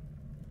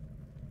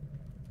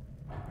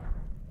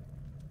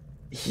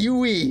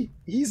 Hewie!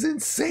 He's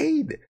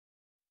insane!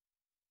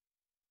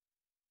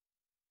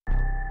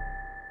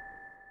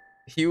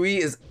 Hewie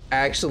is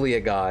actually a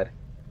god.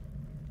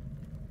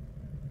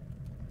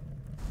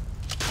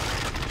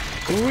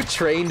 Who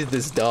trained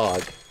this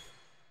dog?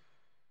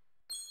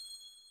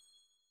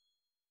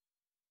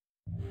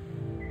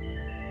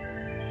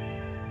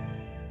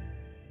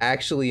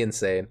 Actually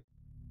insane.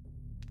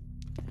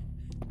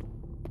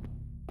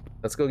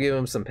 Let's go give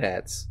him some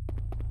pets.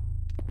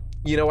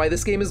 You know why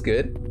this game is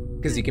good?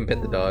 Because you can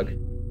pet the dog.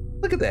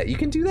 Look at that, you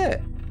can do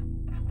that.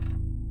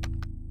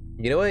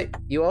 You know what?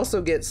 You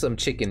also get some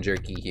chicken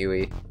jerky,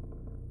 Hewie.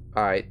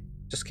 Alright,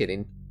 just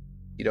kidding.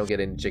 You don't get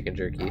any chicken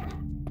jerky.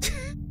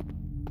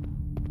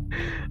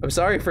 I'm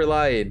sorry for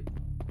lying.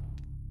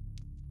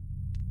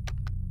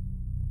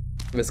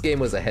 This game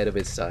was ahead of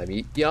its time.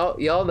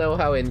 Y'all know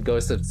how in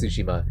Ghost of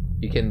Tsushima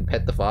you can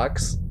pet the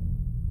fox?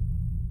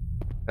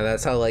 And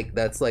that's how, like,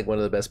 that's like one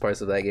of the best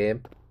parts of that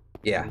game.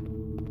 Yeah.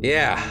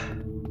 Yeah.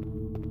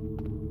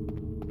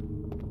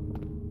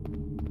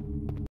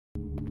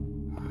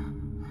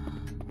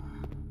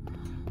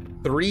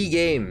 Three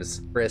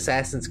games for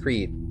Assassin's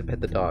Creed to pet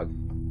the dog.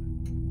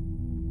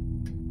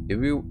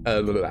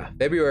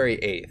 February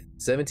 8th,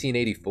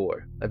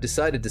 1784. I've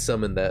decided to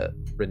summon the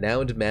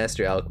renowned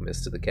master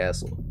alchemist to the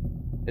castle.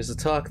 There's a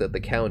talk that the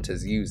Count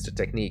has used a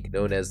technique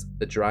known as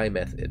the dry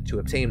method to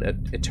obtain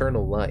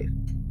eternal life.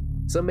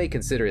 Some may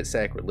consider it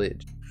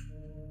sacrilege,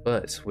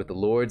 but with the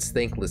Lord's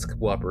thankless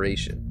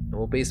cooperation, I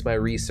will base my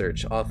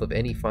research off of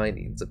any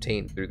findings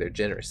obtained through their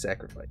generous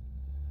sacrifice.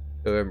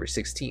 November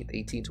 16th,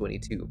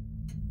 1822.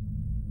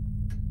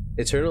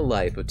 Eternal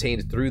life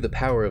obtained through the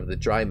power of the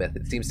dry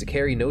method seems to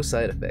carry no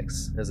side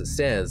effects. As it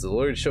stands, the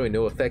Lord is showing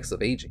no effects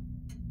of aging.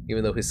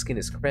 Even though his skin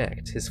is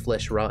cracked, his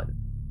flesh rotten,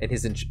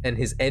 and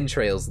his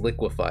entrails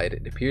liquefied,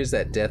 it appears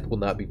that death will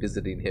not be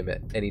visiting him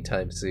at any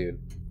time soon.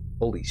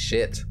 Holy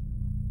shit.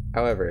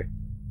 However,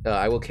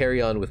 I will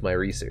carry on with my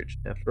research.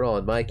 After all,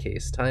 in my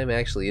case, time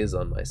actually is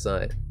on my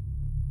side.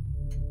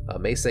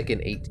 May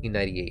 2nd,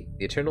 1898.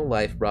 The eternal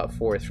life brought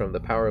forth from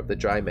the power of the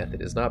dry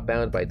method is not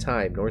bound by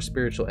time nor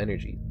spiritual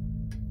energy.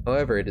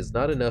 However, it is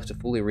not enough to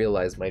fully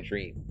realize my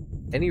dream.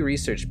 Any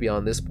research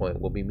beyond this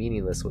point will be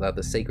meaningless without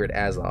the sacred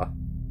Azoth.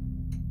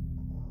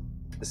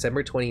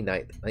 December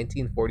 29th,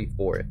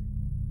 1944.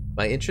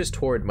 My interest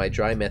toward my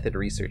dry method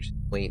research is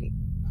waning,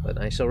 but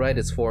I shall write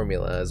its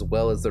formula as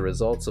well as the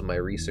results of my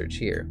research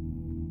here.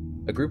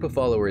 A group of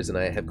followers and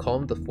I have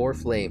calmed the four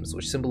flames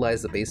which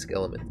symbolize the basic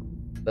element.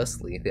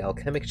 Thusly, the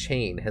alchemic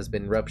chain has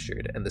been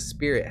ruptured and the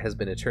spirit has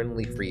been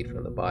eternally freed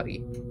from the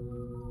body.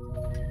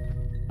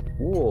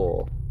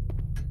 Cool.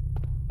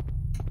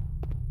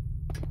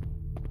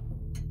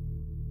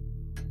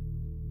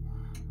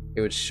 It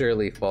would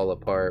surely fall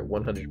apart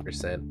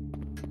 100%.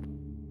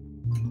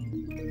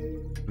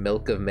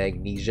 Milk of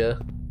magnesia.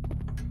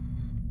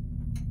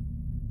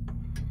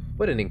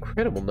 What an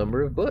incredible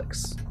number of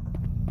books.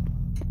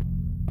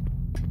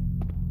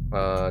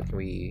 Can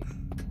we...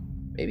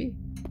 maybe?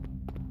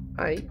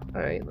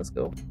 Alright, let's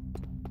go.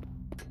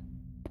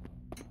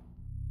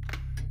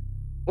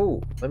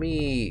 Oh, let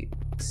me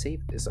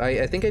save this.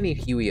 I think I need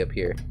Hewie up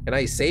here. Can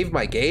I save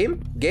my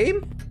game?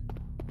 Game?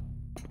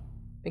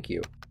 Thank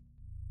you.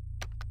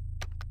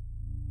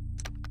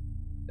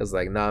 I was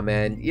like, nah,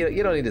 man,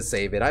 you don't need to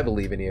save it. I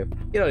believe in you.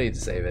 You don't need to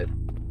save it.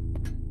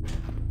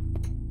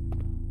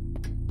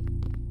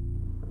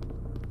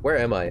 Where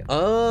am I?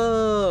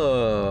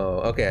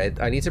 Oh, okay.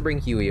 I need to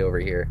bring Hewie over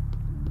here.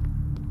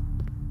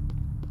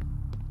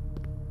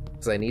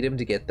 Because I need him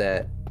to get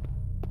that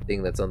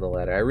thing that's on the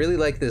ladder. I really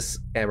like this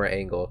camera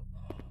angle.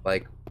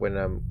 Like, when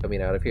I'm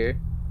coming out of here.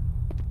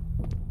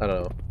 I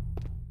don't know.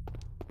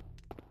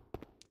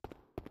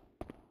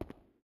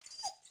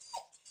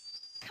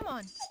 Come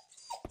on.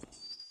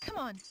 Come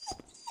on.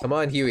 Come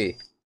on, Hewie.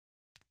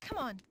 Come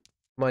on.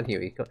 Come on,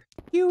 Hewie. Come on.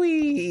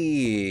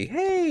 Hewie!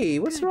 Hey,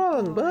 what's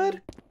wrong,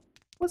 bud?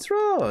 What's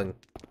wrong?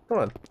 Come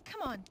on.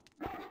 Come on.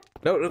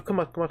 No, come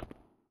on, come on.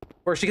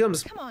 Before she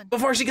comes. Come on.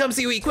 Before she comes,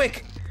 Hewie,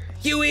 quick!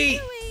 Hewie!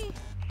 Hewie!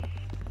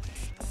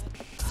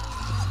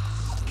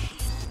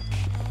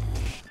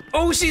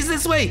 Oh, she's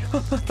this way!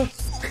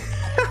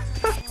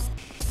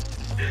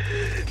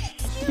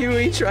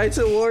 Hewie tried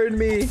to warn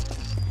me.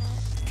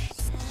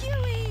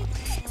 Hewie!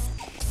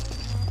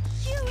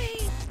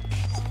 Hewie!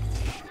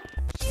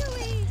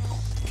 Hewie!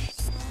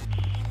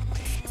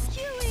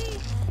 Hewie!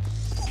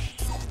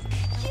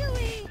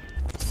 Hewie!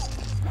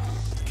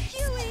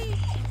 Hewie!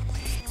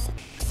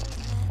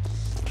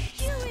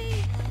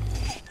 Hewie!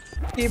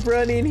 Keep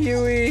running,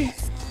 Hewie.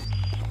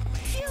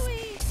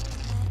 Hewie!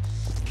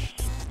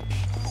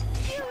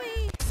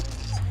 Hewie!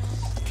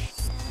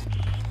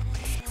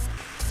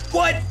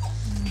 What?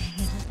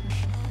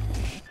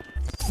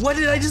 What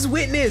did I just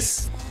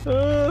witness?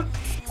 Blah.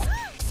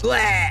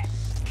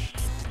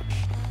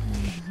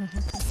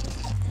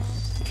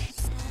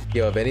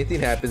 Yo, if anything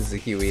happens to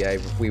Hewie,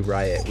 we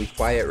riot. We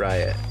quiet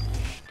riot.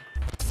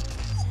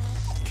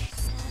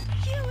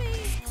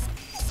 Hewie!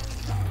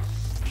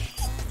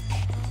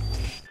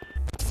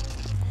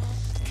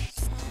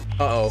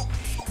 Uh-oh.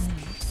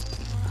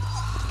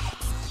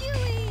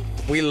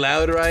 Hewie! We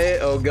loud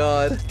riot? Oh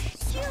god.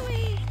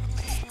 Hewie!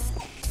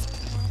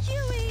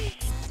 Hewie!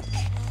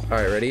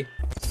 Alright, ready?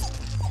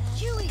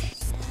 Hewie!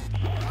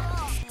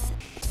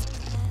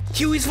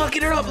 Hewie's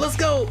fucking her up, let's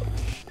go!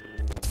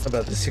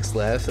 About the 6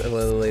 left, and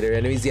one of the later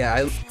enemies.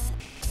 Yeah,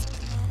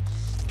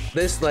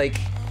 this, like,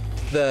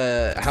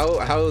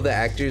 how the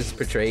actors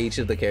portray each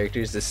of the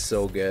characters is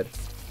so good.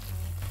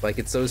 Like,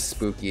 it's so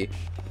spooky.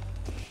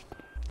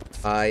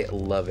 I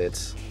love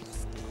it.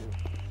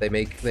 They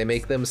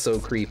make them so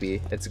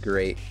creepy. It's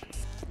great.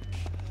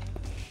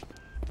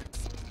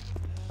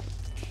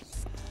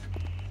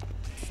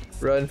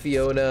 Run,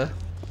 Fiona.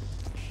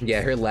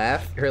 Yeah, her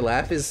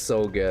laugh is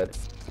so good.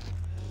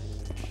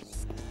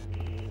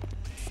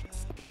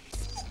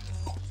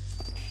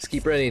 Just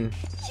keep running.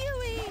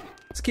 Hewie!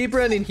 Just keep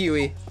running,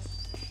 Hewie.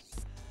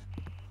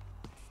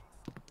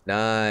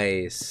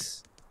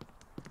 Nice.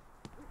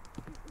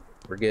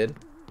 We're good.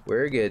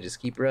 We're good. Just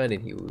keep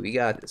running, Hewie. We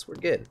got this. We're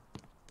good.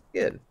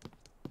 Good.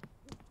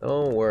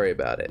 Don't worry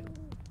about it.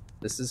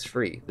 This is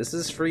free. This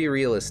is free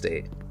real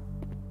estate.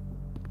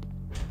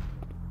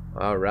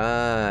 All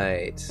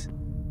right.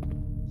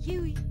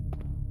 Hewie!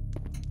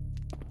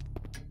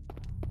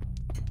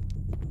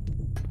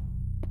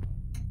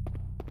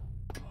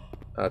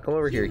 Come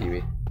over here,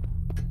 Hewie.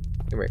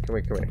 Come here, come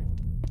here, come here.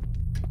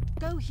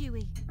 Go,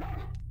 Hewie!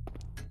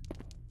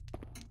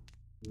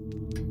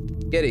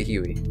 Get it,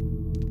 Hewie.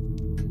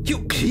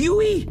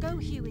 Hewie! Go,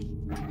 Hewie!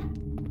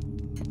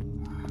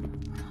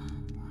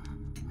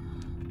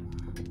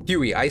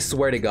 Hewie, I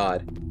swear to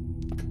God.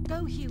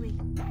 Go, Hewie!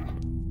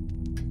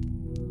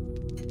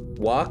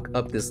 Walk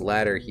up this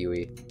ladder,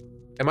 Hewie.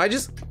 Am I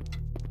just...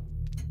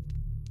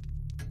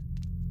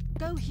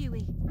 Go,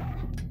 Hewie!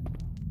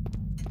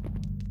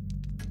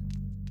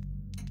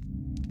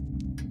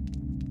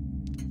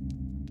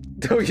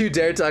 Don't you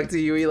dare talk to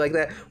Hewie like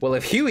that. Well,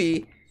 if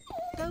Hewie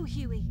Go,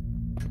 Hewie!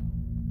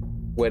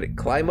 would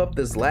climb up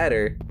this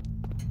ladder...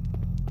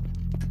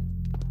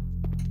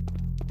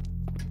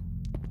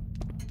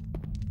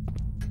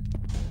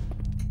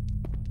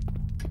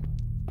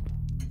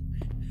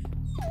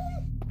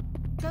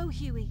 Go,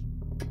 Hewie!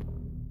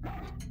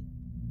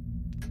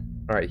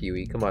 Alright,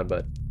 Hewie, come on,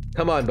 bud.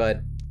 Come on,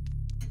 bud.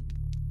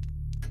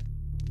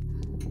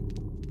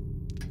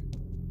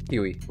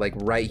 Hewie, like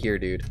right here,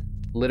 dude.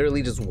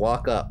 Literally just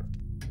walk up.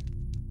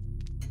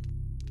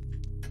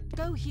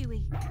 Go,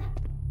 Hewie!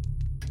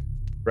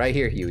 Right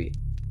here, Hewie.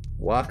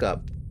 Walk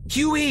up.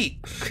 Hewie!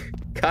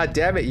 God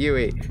damn it,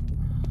 Hewie.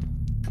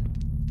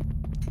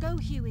 Go,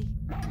 Hewie!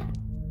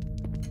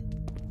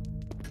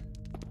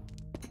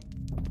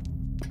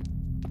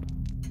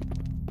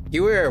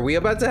 Hewie, are we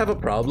about to have a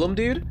problem,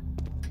 dude?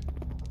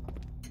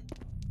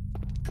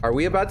 Are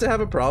we about to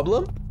have a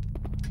problem?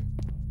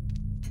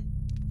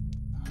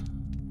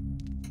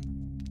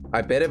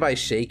 I bet if I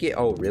shake it...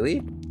 Oh,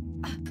 really?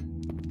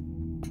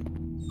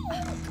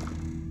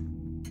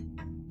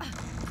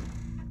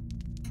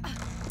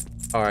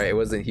 Alright, it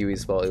wasn't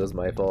Huey's fault, it was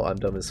my fault. I'm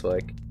dumb as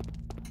fuck.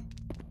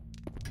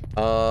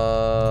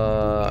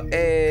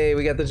 Hey,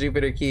 we got the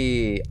Jupiter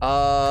key.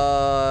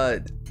 I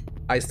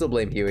still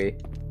blame Hewie.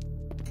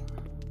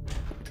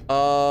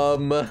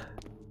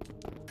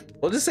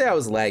 We'll just say I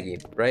was lagging,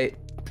 right?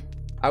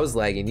 I was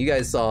lagging. You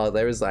guys saw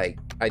there was like,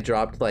 I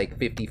dropped like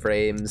 50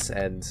 frames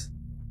and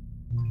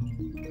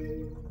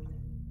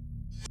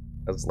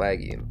I was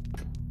lagging.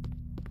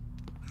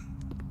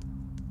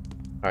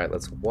 Alright,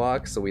 let's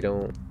walk so we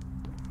don't...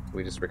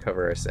 We just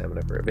recover our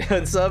stamina for a bit.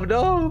 And some,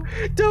 no!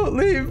 Don't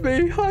leave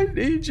me! I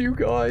need you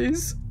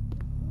guys!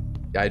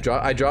 Yeah,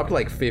 I dropped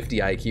like 50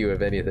 IQ,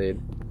 if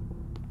anything.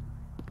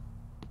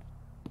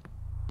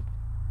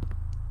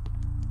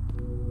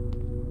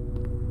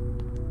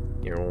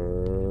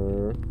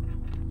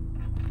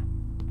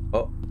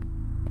 Oh.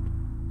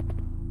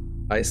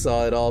 I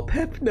saw it all.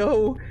 Pep,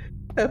 no!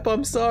 Pep,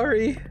 I'm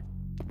sorry.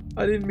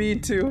 I didn't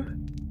mean to.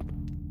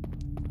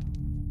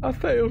 I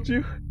failed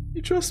you.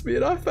 You trust me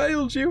and I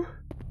failed you.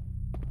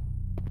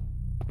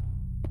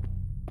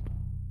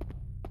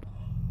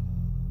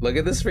 Look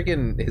at this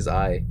freaking, his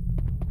eye.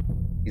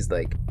 He's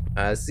like,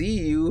 I see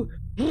you.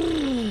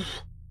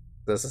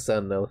 That's the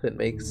sound an elephant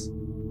makes.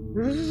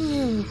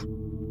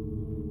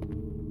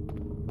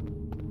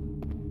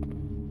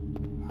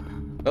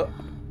 Oh,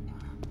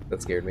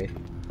 that scared me.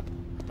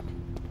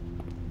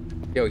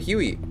 Yo,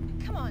 Hewie.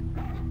 Come on.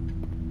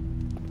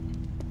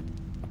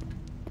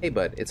 Hey,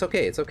 bud. It's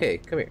okay. It's okay.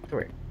 Come here. Come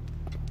here.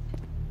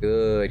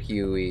 Good,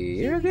 Hewie.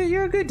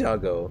 You're a good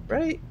doggo,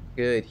 right?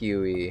 Good,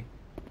 Hewie.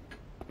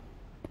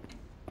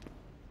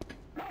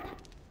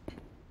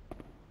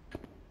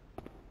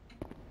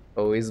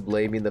 Always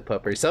blaming the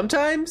pupper.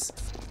 Sometimes.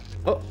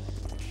 Oh.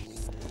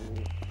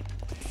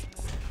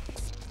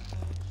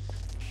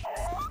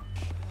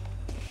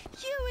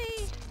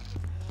 Hewie!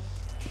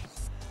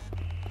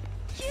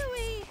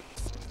 Hewie!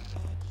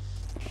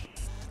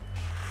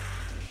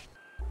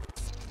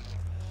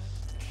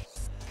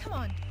 Come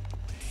on.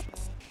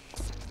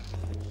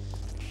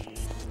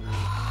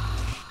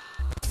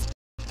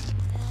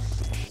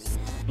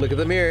 Look at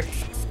the mirror.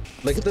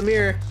 Look at the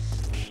mirror.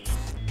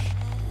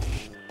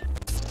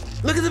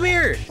 Look at the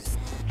mirror!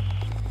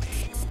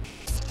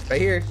 Right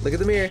here. Look at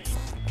the mirror.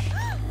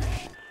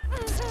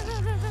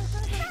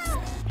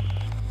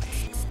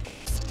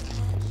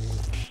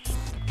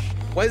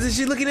 Why isn't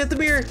she looking at the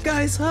mirror?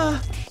 Guys,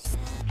 ah!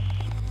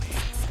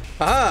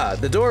 Aha!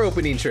 The door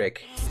opening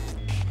trick.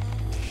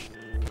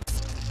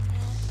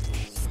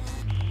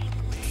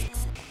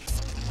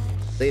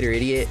 Later,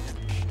 idiot.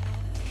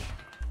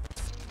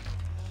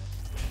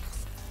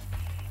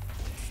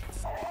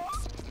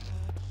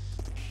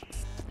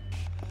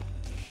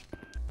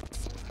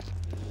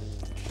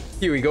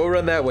 Hewie, go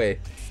run that way.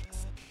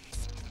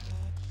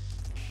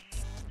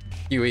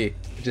 Hewie,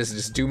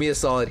 just do me a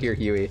solid here,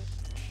 Hewie.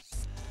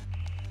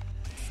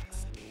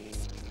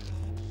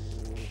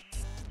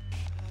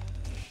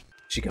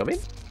 She coming?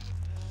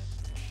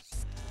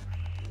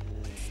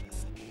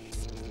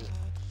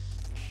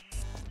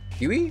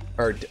 Hewie?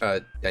 Or,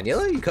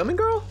 Daniela, you coming,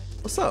 girl?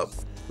 What's up?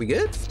 We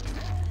good?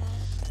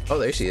 Oh,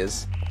 there she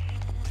is.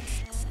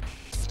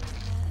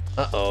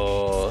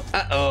 Uh-oh.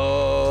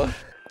 Uh-oh.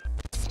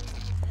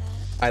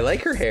 I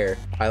like her hair.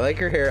 I like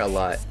her hair a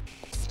lot.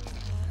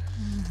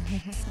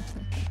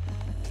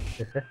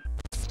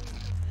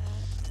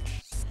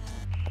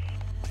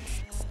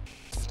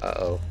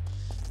 Uh-oh.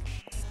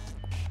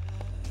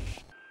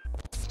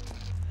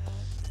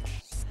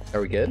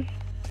 Are we good?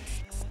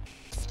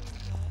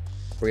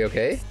 Are we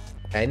okay?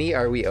 Annie,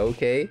 are we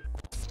okay?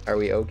 Are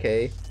we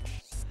okay?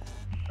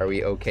 Are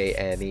we okay,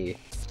 Annie?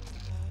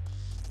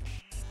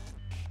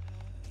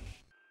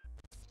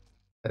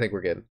 I think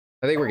we're good.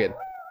 I think we're good.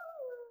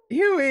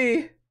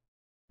 Hewie!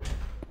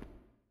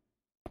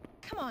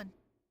 Come on.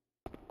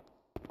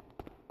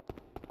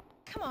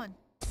 Come on.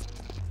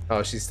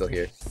 Oh, she's still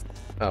here.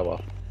 Oh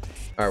well.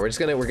 Alright,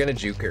 we're gonna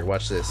juke her.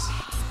 Watch this.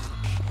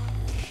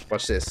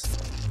 Watch this.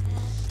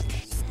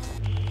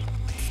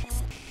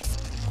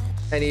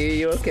 Annie,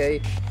 you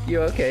okay?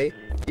 You okay?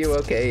 You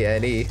okay,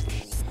 Annie?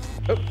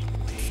 Oh.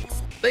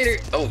 Later!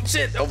 Oh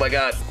shit! Oh my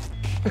god!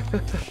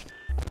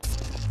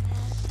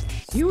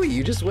 Hewie,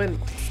 you just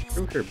went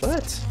through her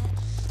butt.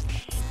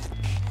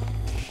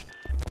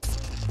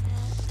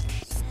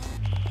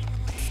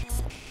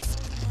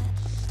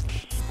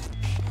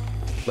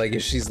 Like,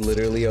 if she's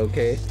literally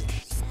okay.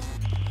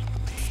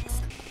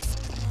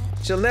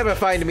 She'll never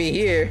find me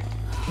here.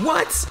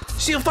 What?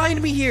 She'll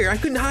find me here. I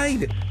couldn't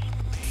hide.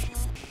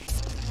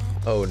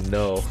 Oh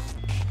no.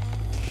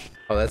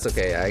 Oh, that's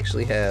okay. I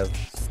actually have.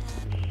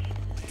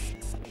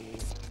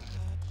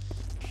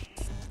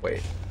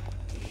 Wait.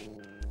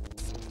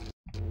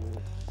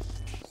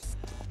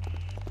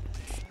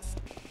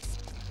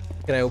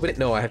 Can I open it?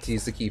 No, I have to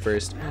use the key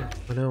first.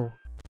 Oh no.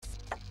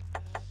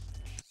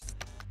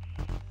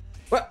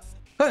 What?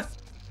 Huh?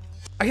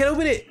 I can't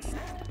open it.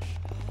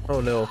 Oh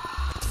no.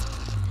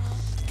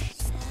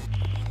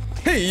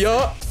 Hey,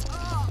 y'all!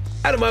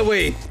 Out of my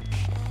way!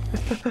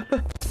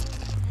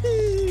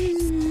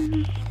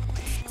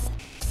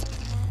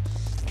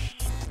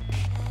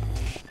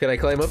 Can I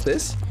climb up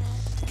this?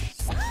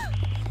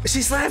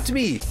 She slapped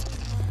me!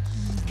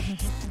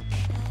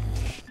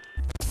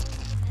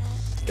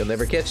 You'll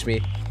never catch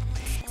me.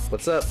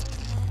 What's up?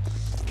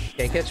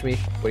 Can't catch me.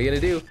 What are you gonna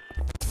do?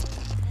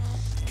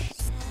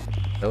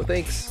 No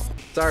thanks.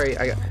 Sorry,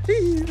 I got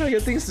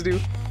things to do.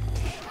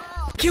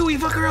 Hewie,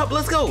 fuck her up,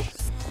 let's go!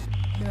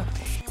 Yeah.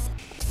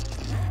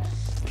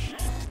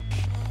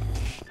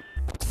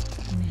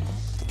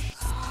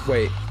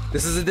 Wait,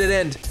 this is a dead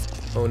end.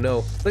 Oh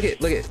no. Look at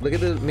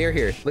the mirror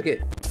here. Look at.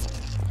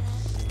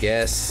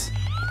 Yes.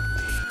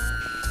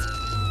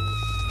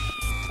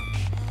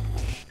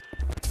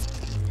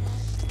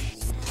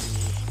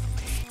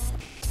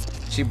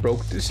 She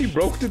broke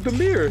the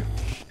mirror.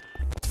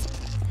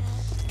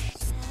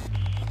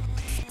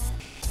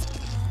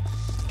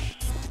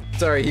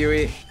 Sorry,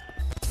 Hewie.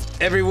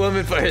 Every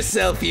woman for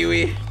herself,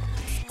 Hewie.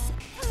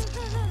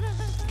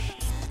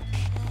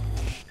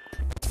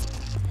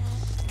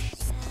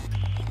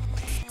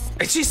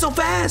 And she's so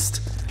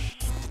fast!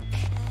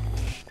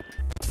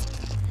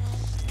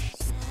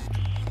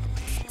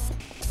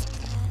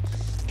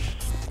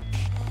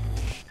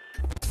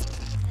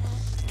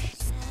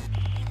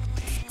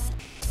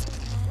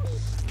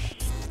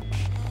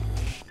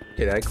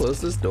 Can I close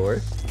this door?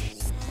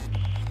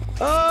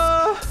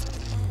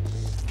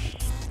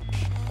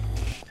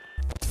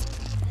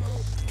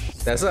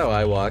 That's how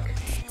I walk.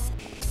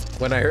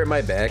 When I hurt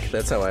my back,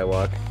 that's how I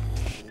walk.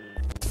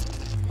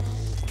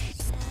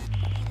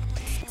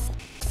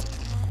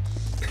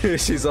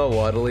 She's all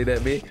waddling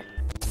at me.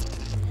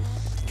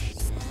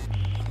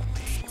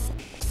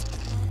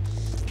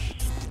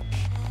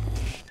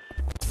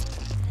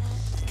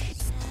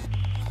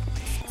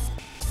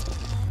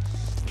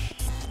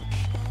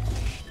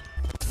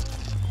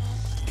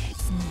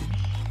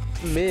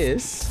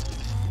 Miss.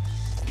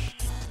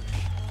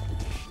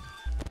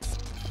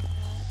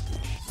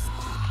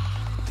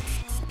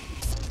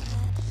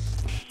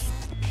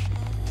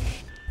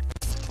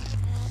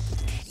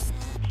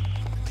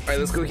 Alright,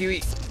 let's go,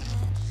 Hewie.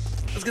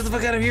 Let's get the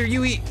fuck out of here,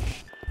 Hewie.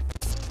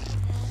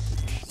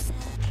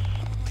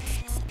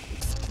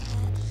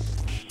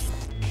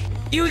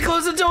 Hewie,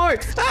 close the door!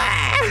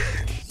 Ah!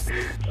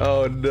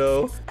 Oh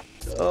no.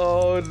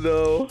 Oh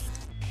no.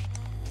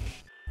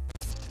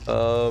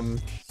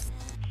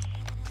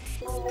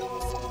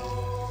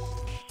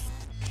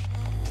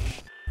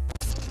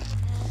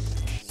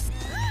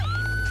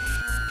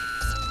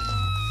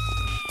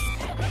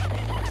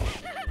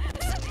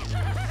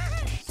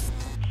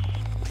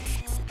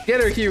 Get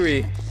her,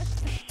 Hewie!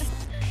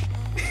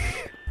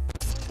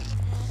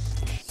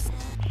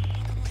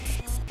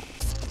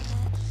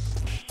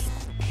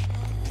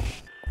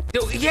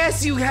 No,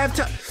 yes, you have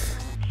to.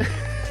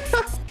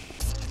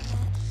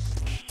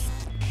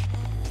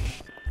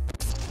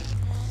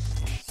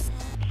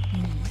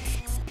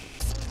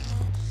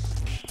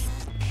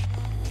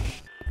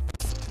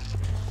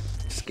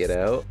 Just get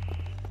out.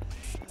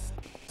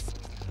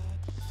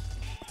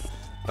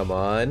 Come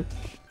on.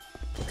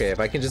 Okay, if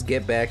I can just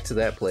get back to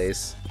that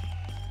place.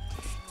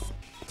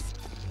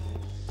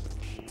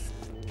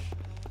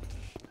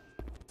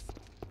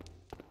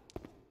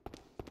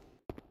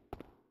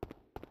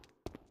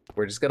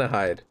 We're just gonna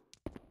hide.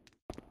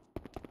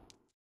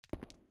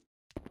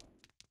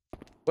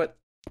 What?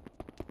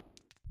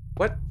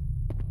 What?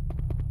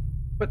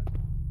 What?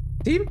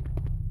 Team?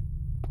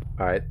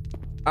 Alright.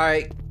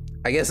 Alright.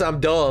 I guess I'm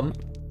dumb.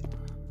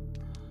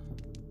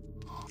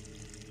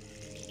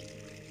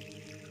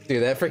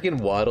 Dude, that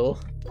freaking waddle.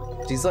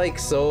 She's like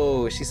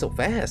she's so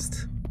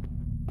fast.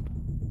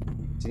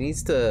 She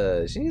needs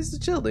to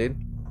chill,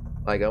 dude.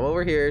 Like, I'm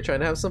over here trying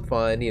to have some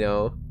fun, you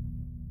know.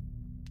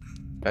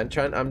 I'm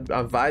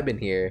vibing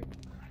here.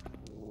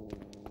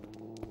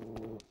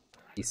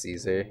 He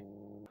sees her.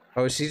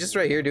 Oh, is she just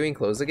right here doing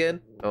clothes again?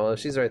 Oh, if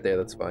she's right there,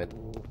 that's fine.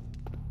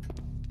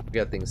 We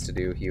got things to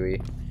do,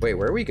 Hewie. Wait,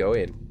 where are we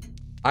going?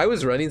 I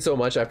was running so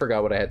much, I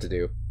forgot what I had to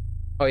do.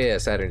 Oh yeah,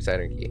 Saturn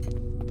key.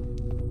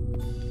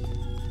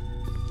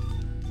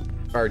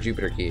 Or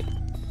Jupiter key.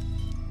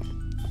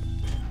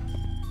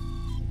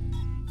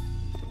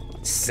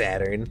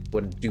 Saturn,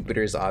 when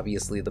Jupiter's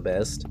obviously the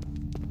best.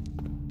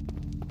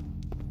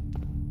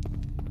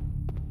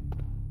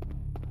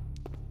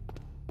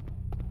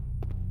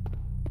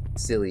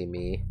 Silly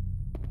me.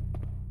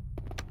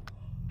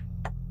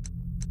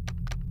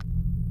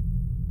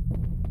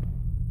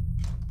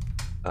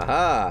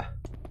 Aha!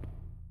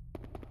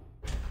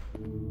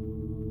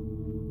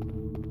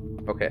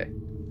 Okay.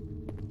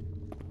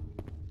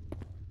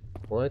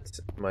 What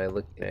am I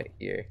looking at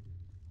here?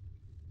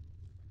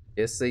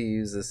 Guess they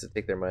use this to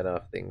take their mind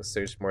off things.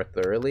 Search more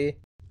thoroughly?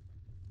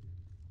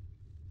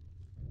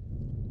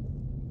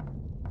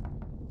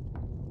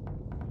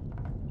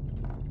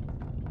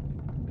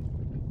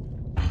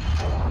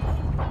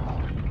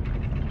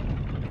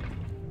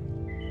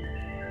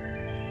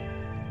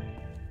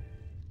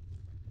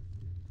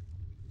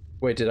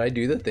 Wait, did I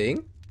do the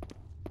thing?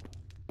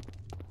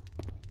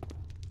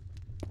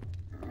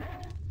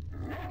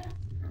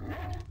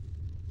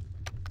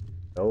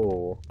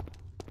 Oh.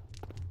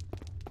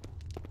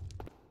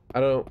 I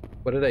don't...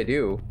 What did I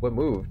do? What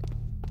moved?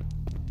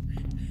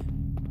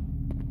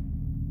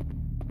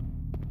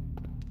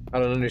 I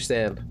don't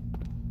understand.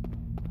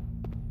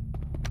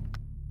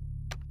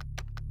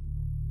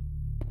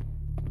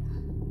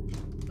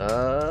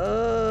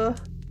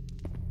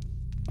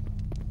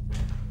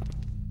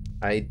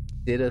 I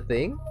did a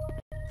thing?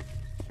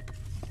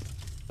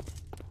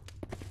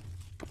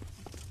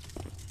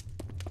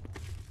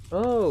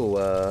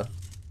 Oh,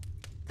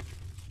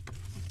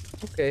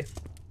 okay.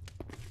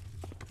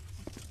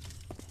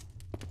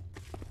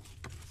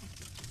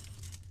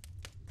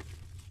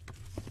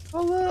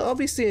 I'll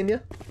be seeing ya.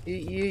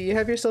 You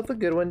have yourself a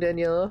good one,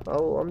 Daniela.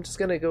 I'm just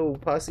gonna go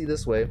posse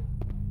this way.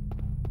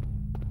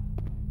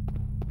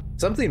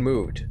 Something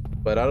moved,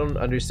 but I don't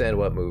understand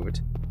what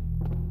moved.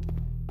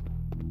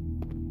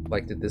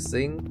 Like, did this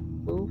thing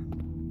move?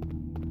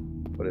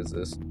 What is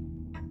this?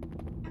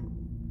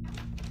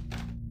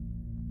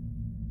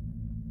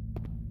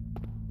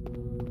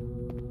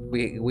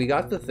 We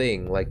got the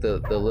thing, like the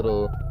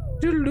little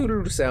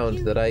doodle-doodle sound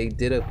that I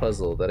did a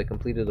puzzle, that I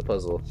completed a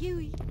puzzle.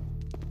 Hewie.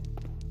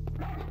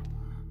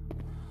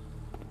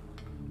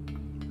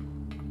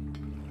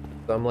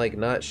 So I'm like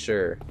not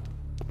sure.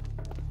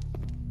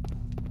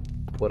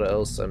 what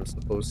else I'm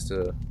supposed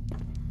to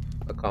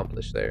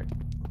accomplish there.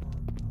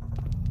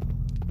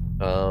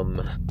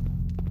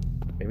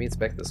 Maybe it's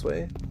back this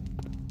way?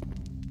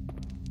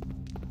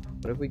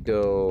 What if we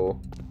go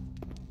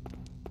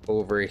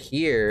over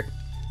here?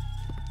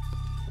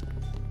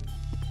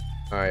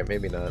 Alright,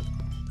 maybe not.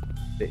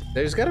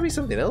 There's gotta be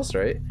something else,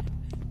 right?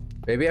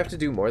 Maybe I have to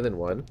do more than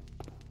one.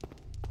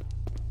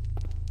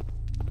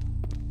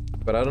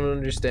 But I don't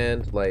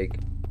understand, like...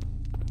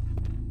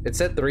 It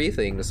said 3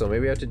 things, so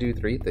maybe I have to do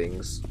 3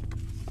 things.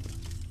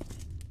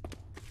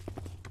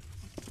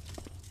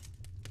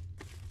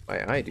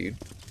 My eye, dude.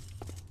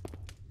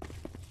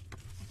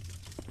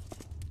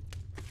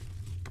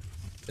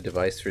 A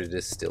device for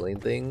distilling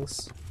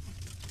things.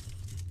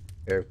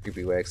 Pair of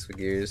creepy wax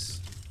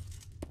figures.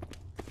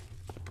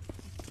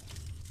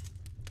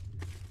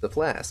 The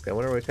flask. I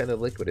wonder what kind of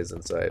liquid is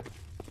inside.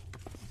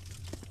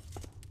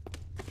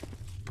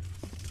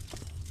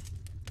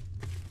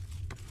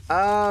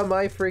 Ah,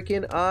 my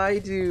freaking eye,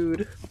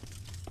 dude.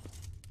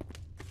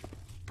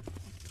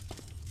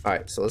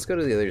 Alright, so let's go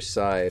to the other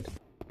side.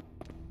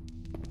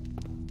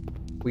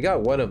 We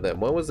got one of them.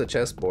 One was the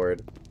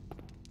chessboard.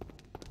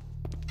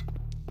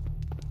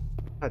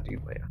 Ah,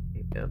 dude, my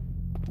eye, man.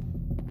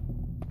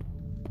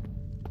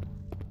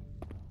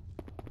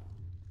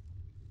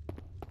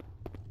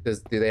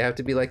 Do they have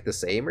to be like the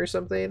same or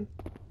something?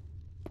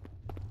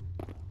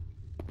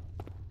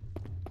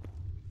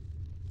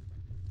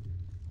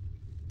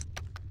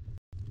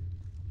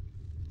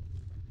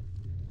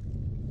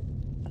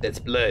 That's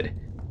blood.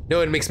 No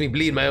one makes me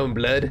bleed my own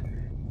blood.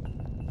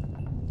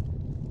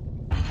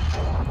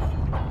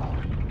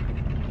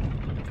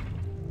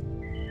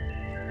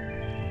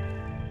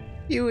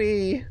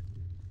 Hewie!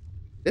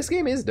 This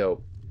game is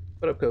dope.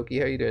 What up, Koki?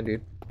 How you doing,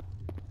 dude?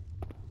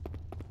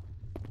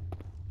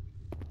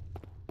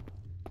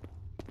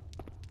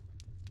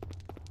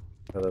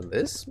 And then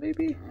this,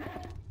 maybe?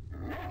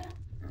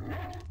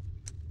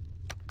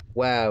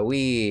 Wow,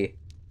 we.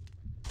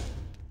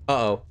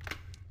 Uh-oh.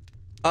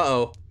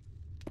 Uh-oh.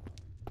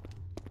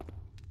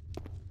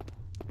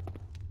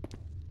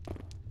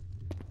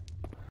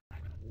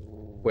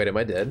 Wait, am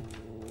I dead?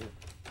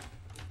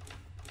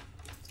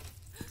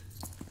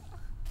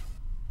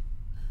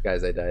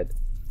 Guys, I died.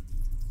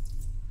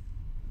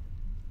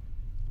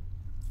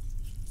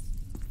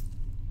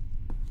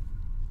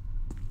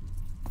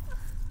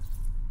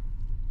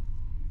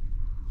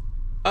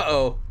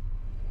 Uh-oh.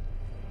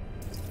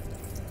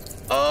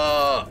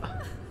 Oh!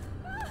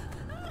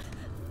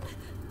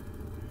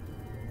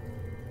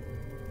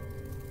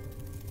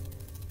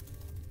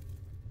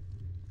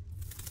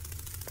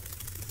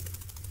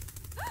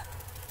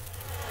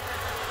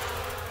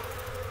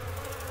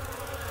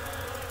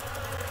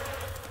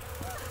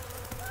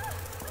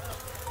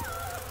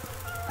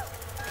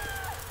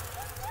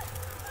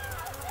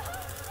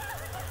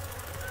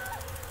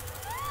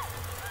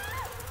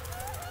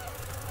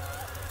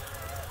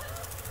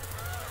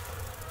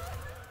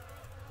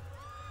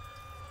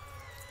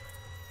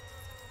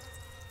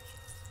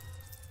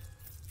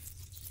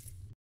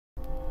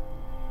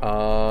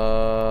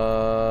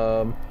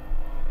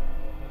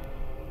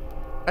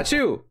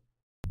 Achoo!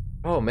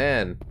 Oh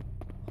man.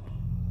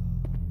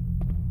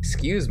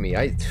 Excuse me,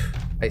 I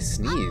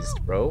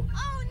sneezed, bro.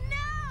 Oh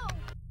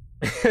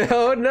no!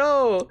 Oh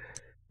no!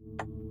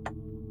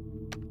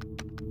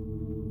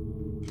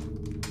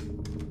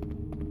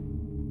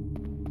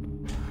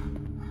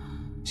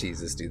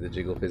 Jesus, dude, the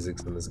jiggle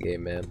physics in this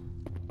game, man.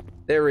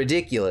 They're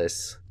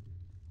ridiculous.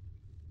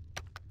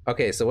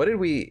 Okay, so what did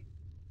we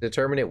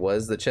determine it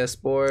was? The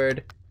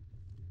chessboard,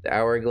 the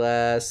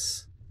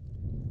hourglass,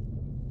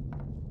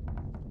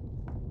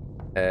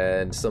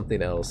 and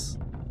something else.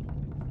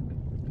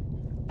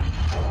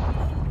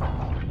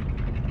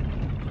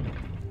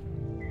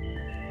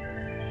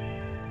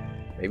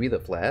 Maybe the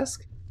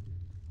flask?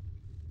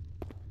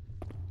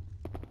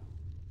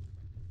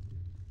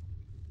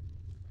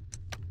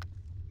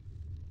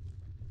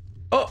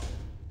 Oh!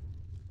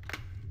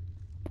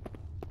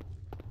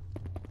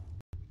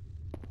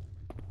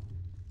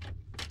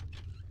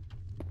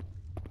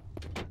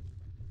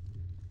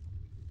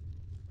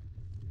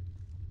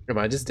 Am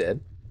I just dead?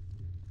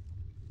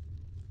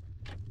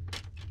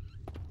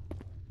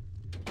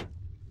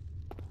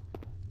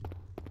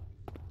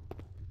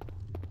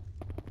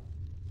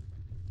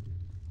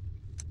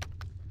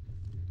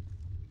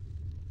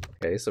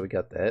 Okay, so we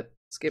got that.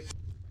 Skip.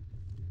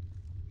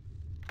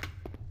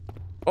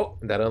 Oh,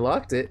 that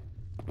unlocked it.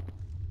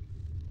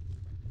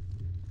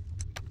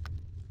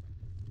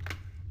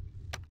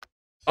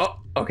 Oh,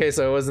 okay,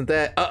 so it wasn't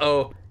that.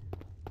 Uh-oh.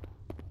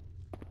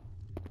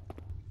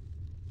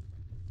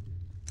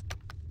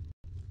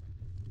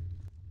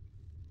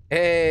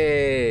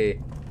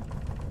 Hey!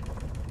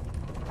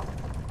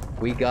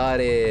 We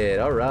got it.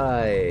 All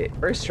right.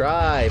 First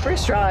try.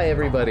 First try,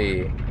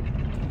 everybody.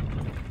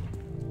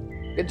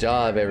 Good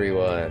job,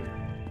 everyone.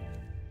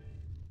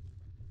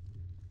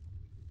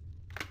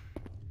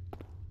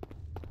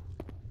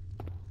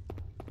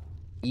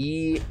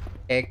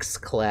 EX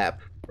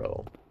clap,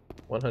 bro.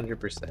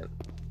 100%.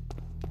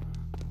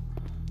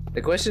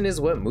 The question is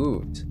what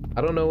moved?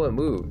 I don't know what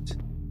moved.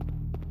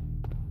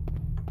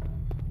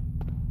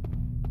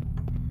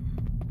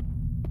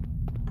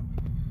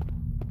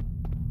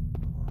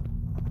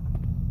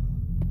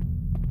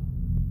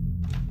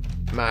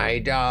 My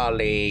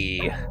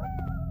dolly.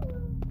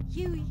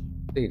 Hewie,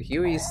 Dude,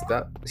 Hewie,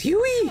 stop.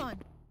 Hewie! come on.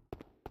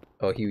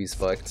 Oh, Hewie's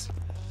fucked.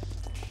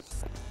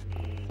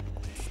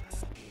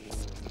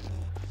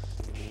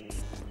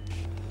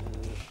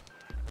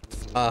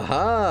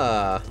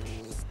 Aha!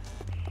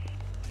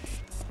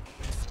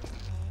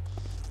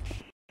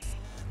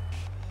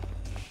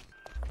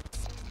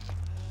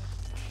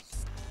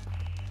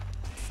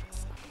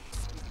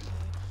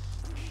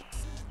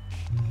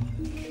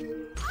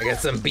 I got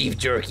some beef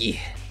jerky.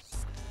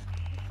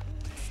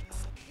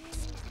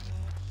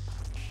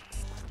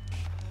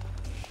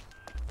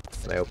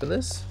 Can I open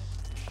this?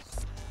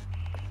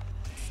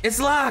 It's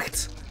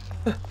locked!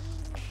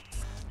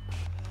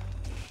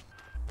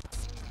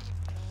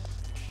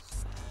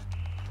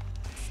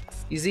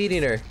 He's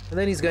eating her, and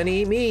then he's gonna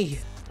eat me.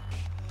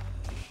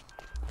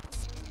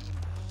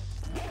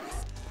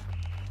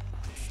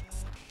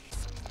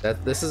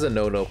 This is a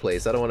no-no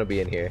place. I don't want to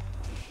be in here.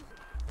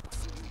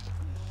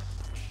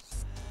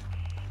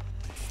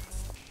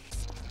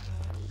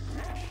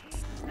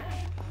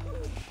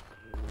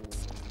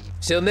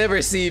 She'll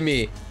never see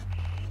me.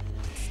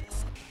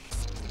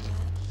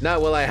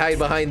 Not while I hide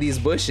behind these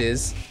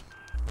bushes.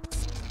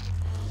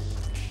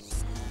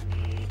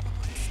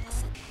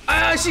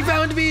 Ah, she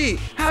found me!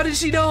 How did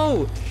she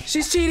know?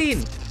 She's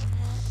cheating!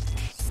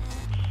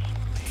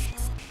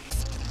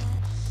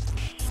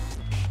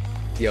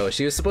 Yo,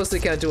 she was supposed to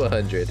count to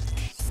 100.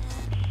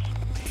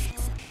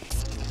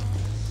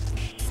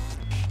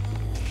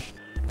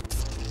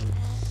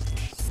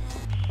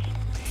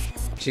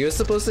 She was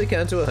supposed to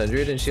count to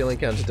 100 and she only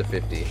counted to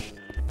 50.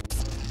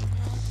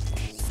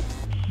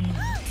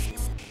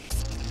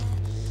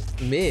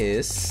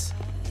 Miss?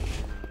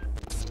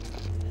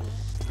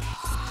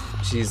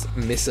 She's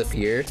Miss up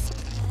here.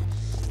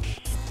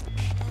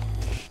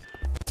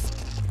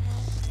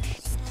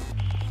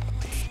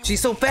 She's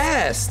so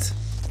fast!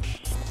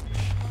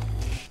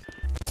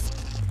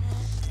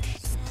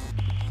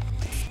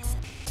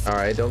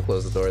 Alright, don't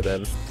close the door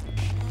then.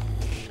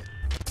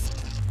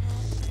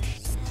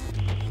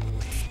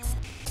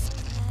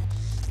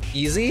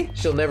 Easy?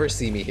 She'll never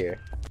see me here.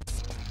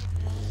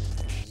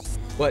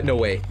 What? No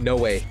way. No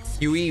way.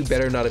 Hewie, you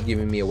better not have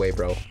given me away,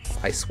 bro.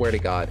 I swear to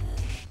God.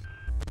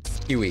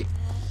 Hewie,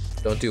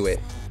 don't do it.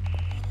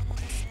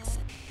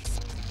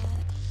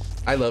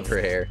 I love her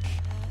hair.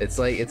 It's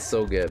like, it's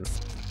so good.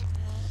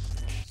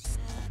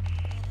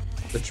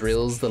 The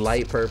drills, the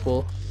light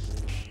purple.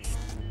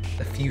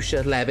 The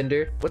fuchsia,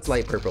 lavender. What's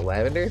light purple?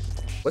 Lavender?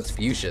 What's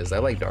fuchsias? I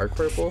like dark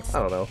purple? I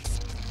don't know.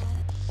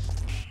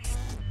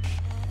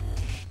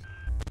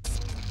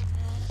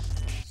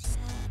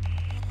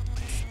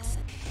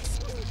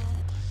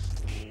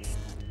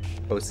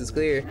 Coast is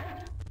clear.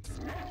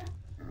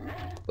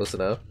 Close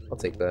enough. I'll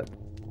take that.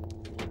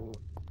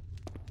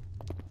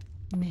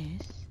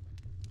 Miss?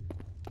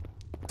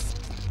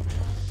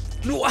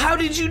 No, how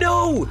did you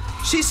know?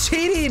 She's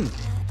cheating!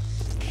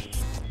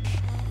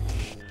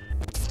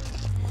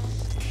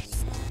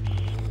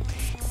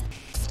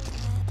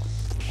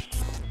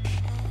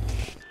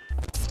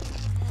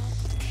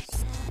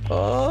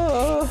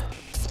 Oh,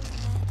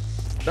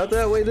 not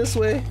that way, this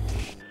way.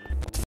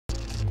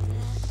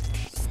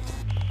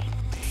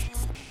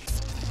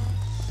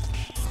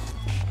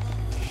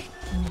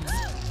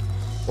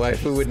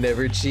 Waifu would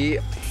never cheat.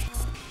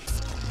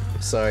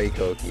 I'm sorry,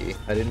 Koki.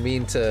 I didn't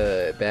mean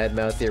to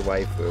badmouth your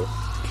waifu.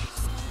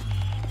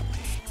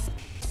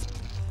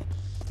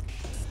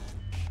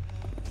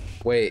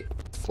 Wait,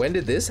 when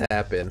did this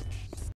happen?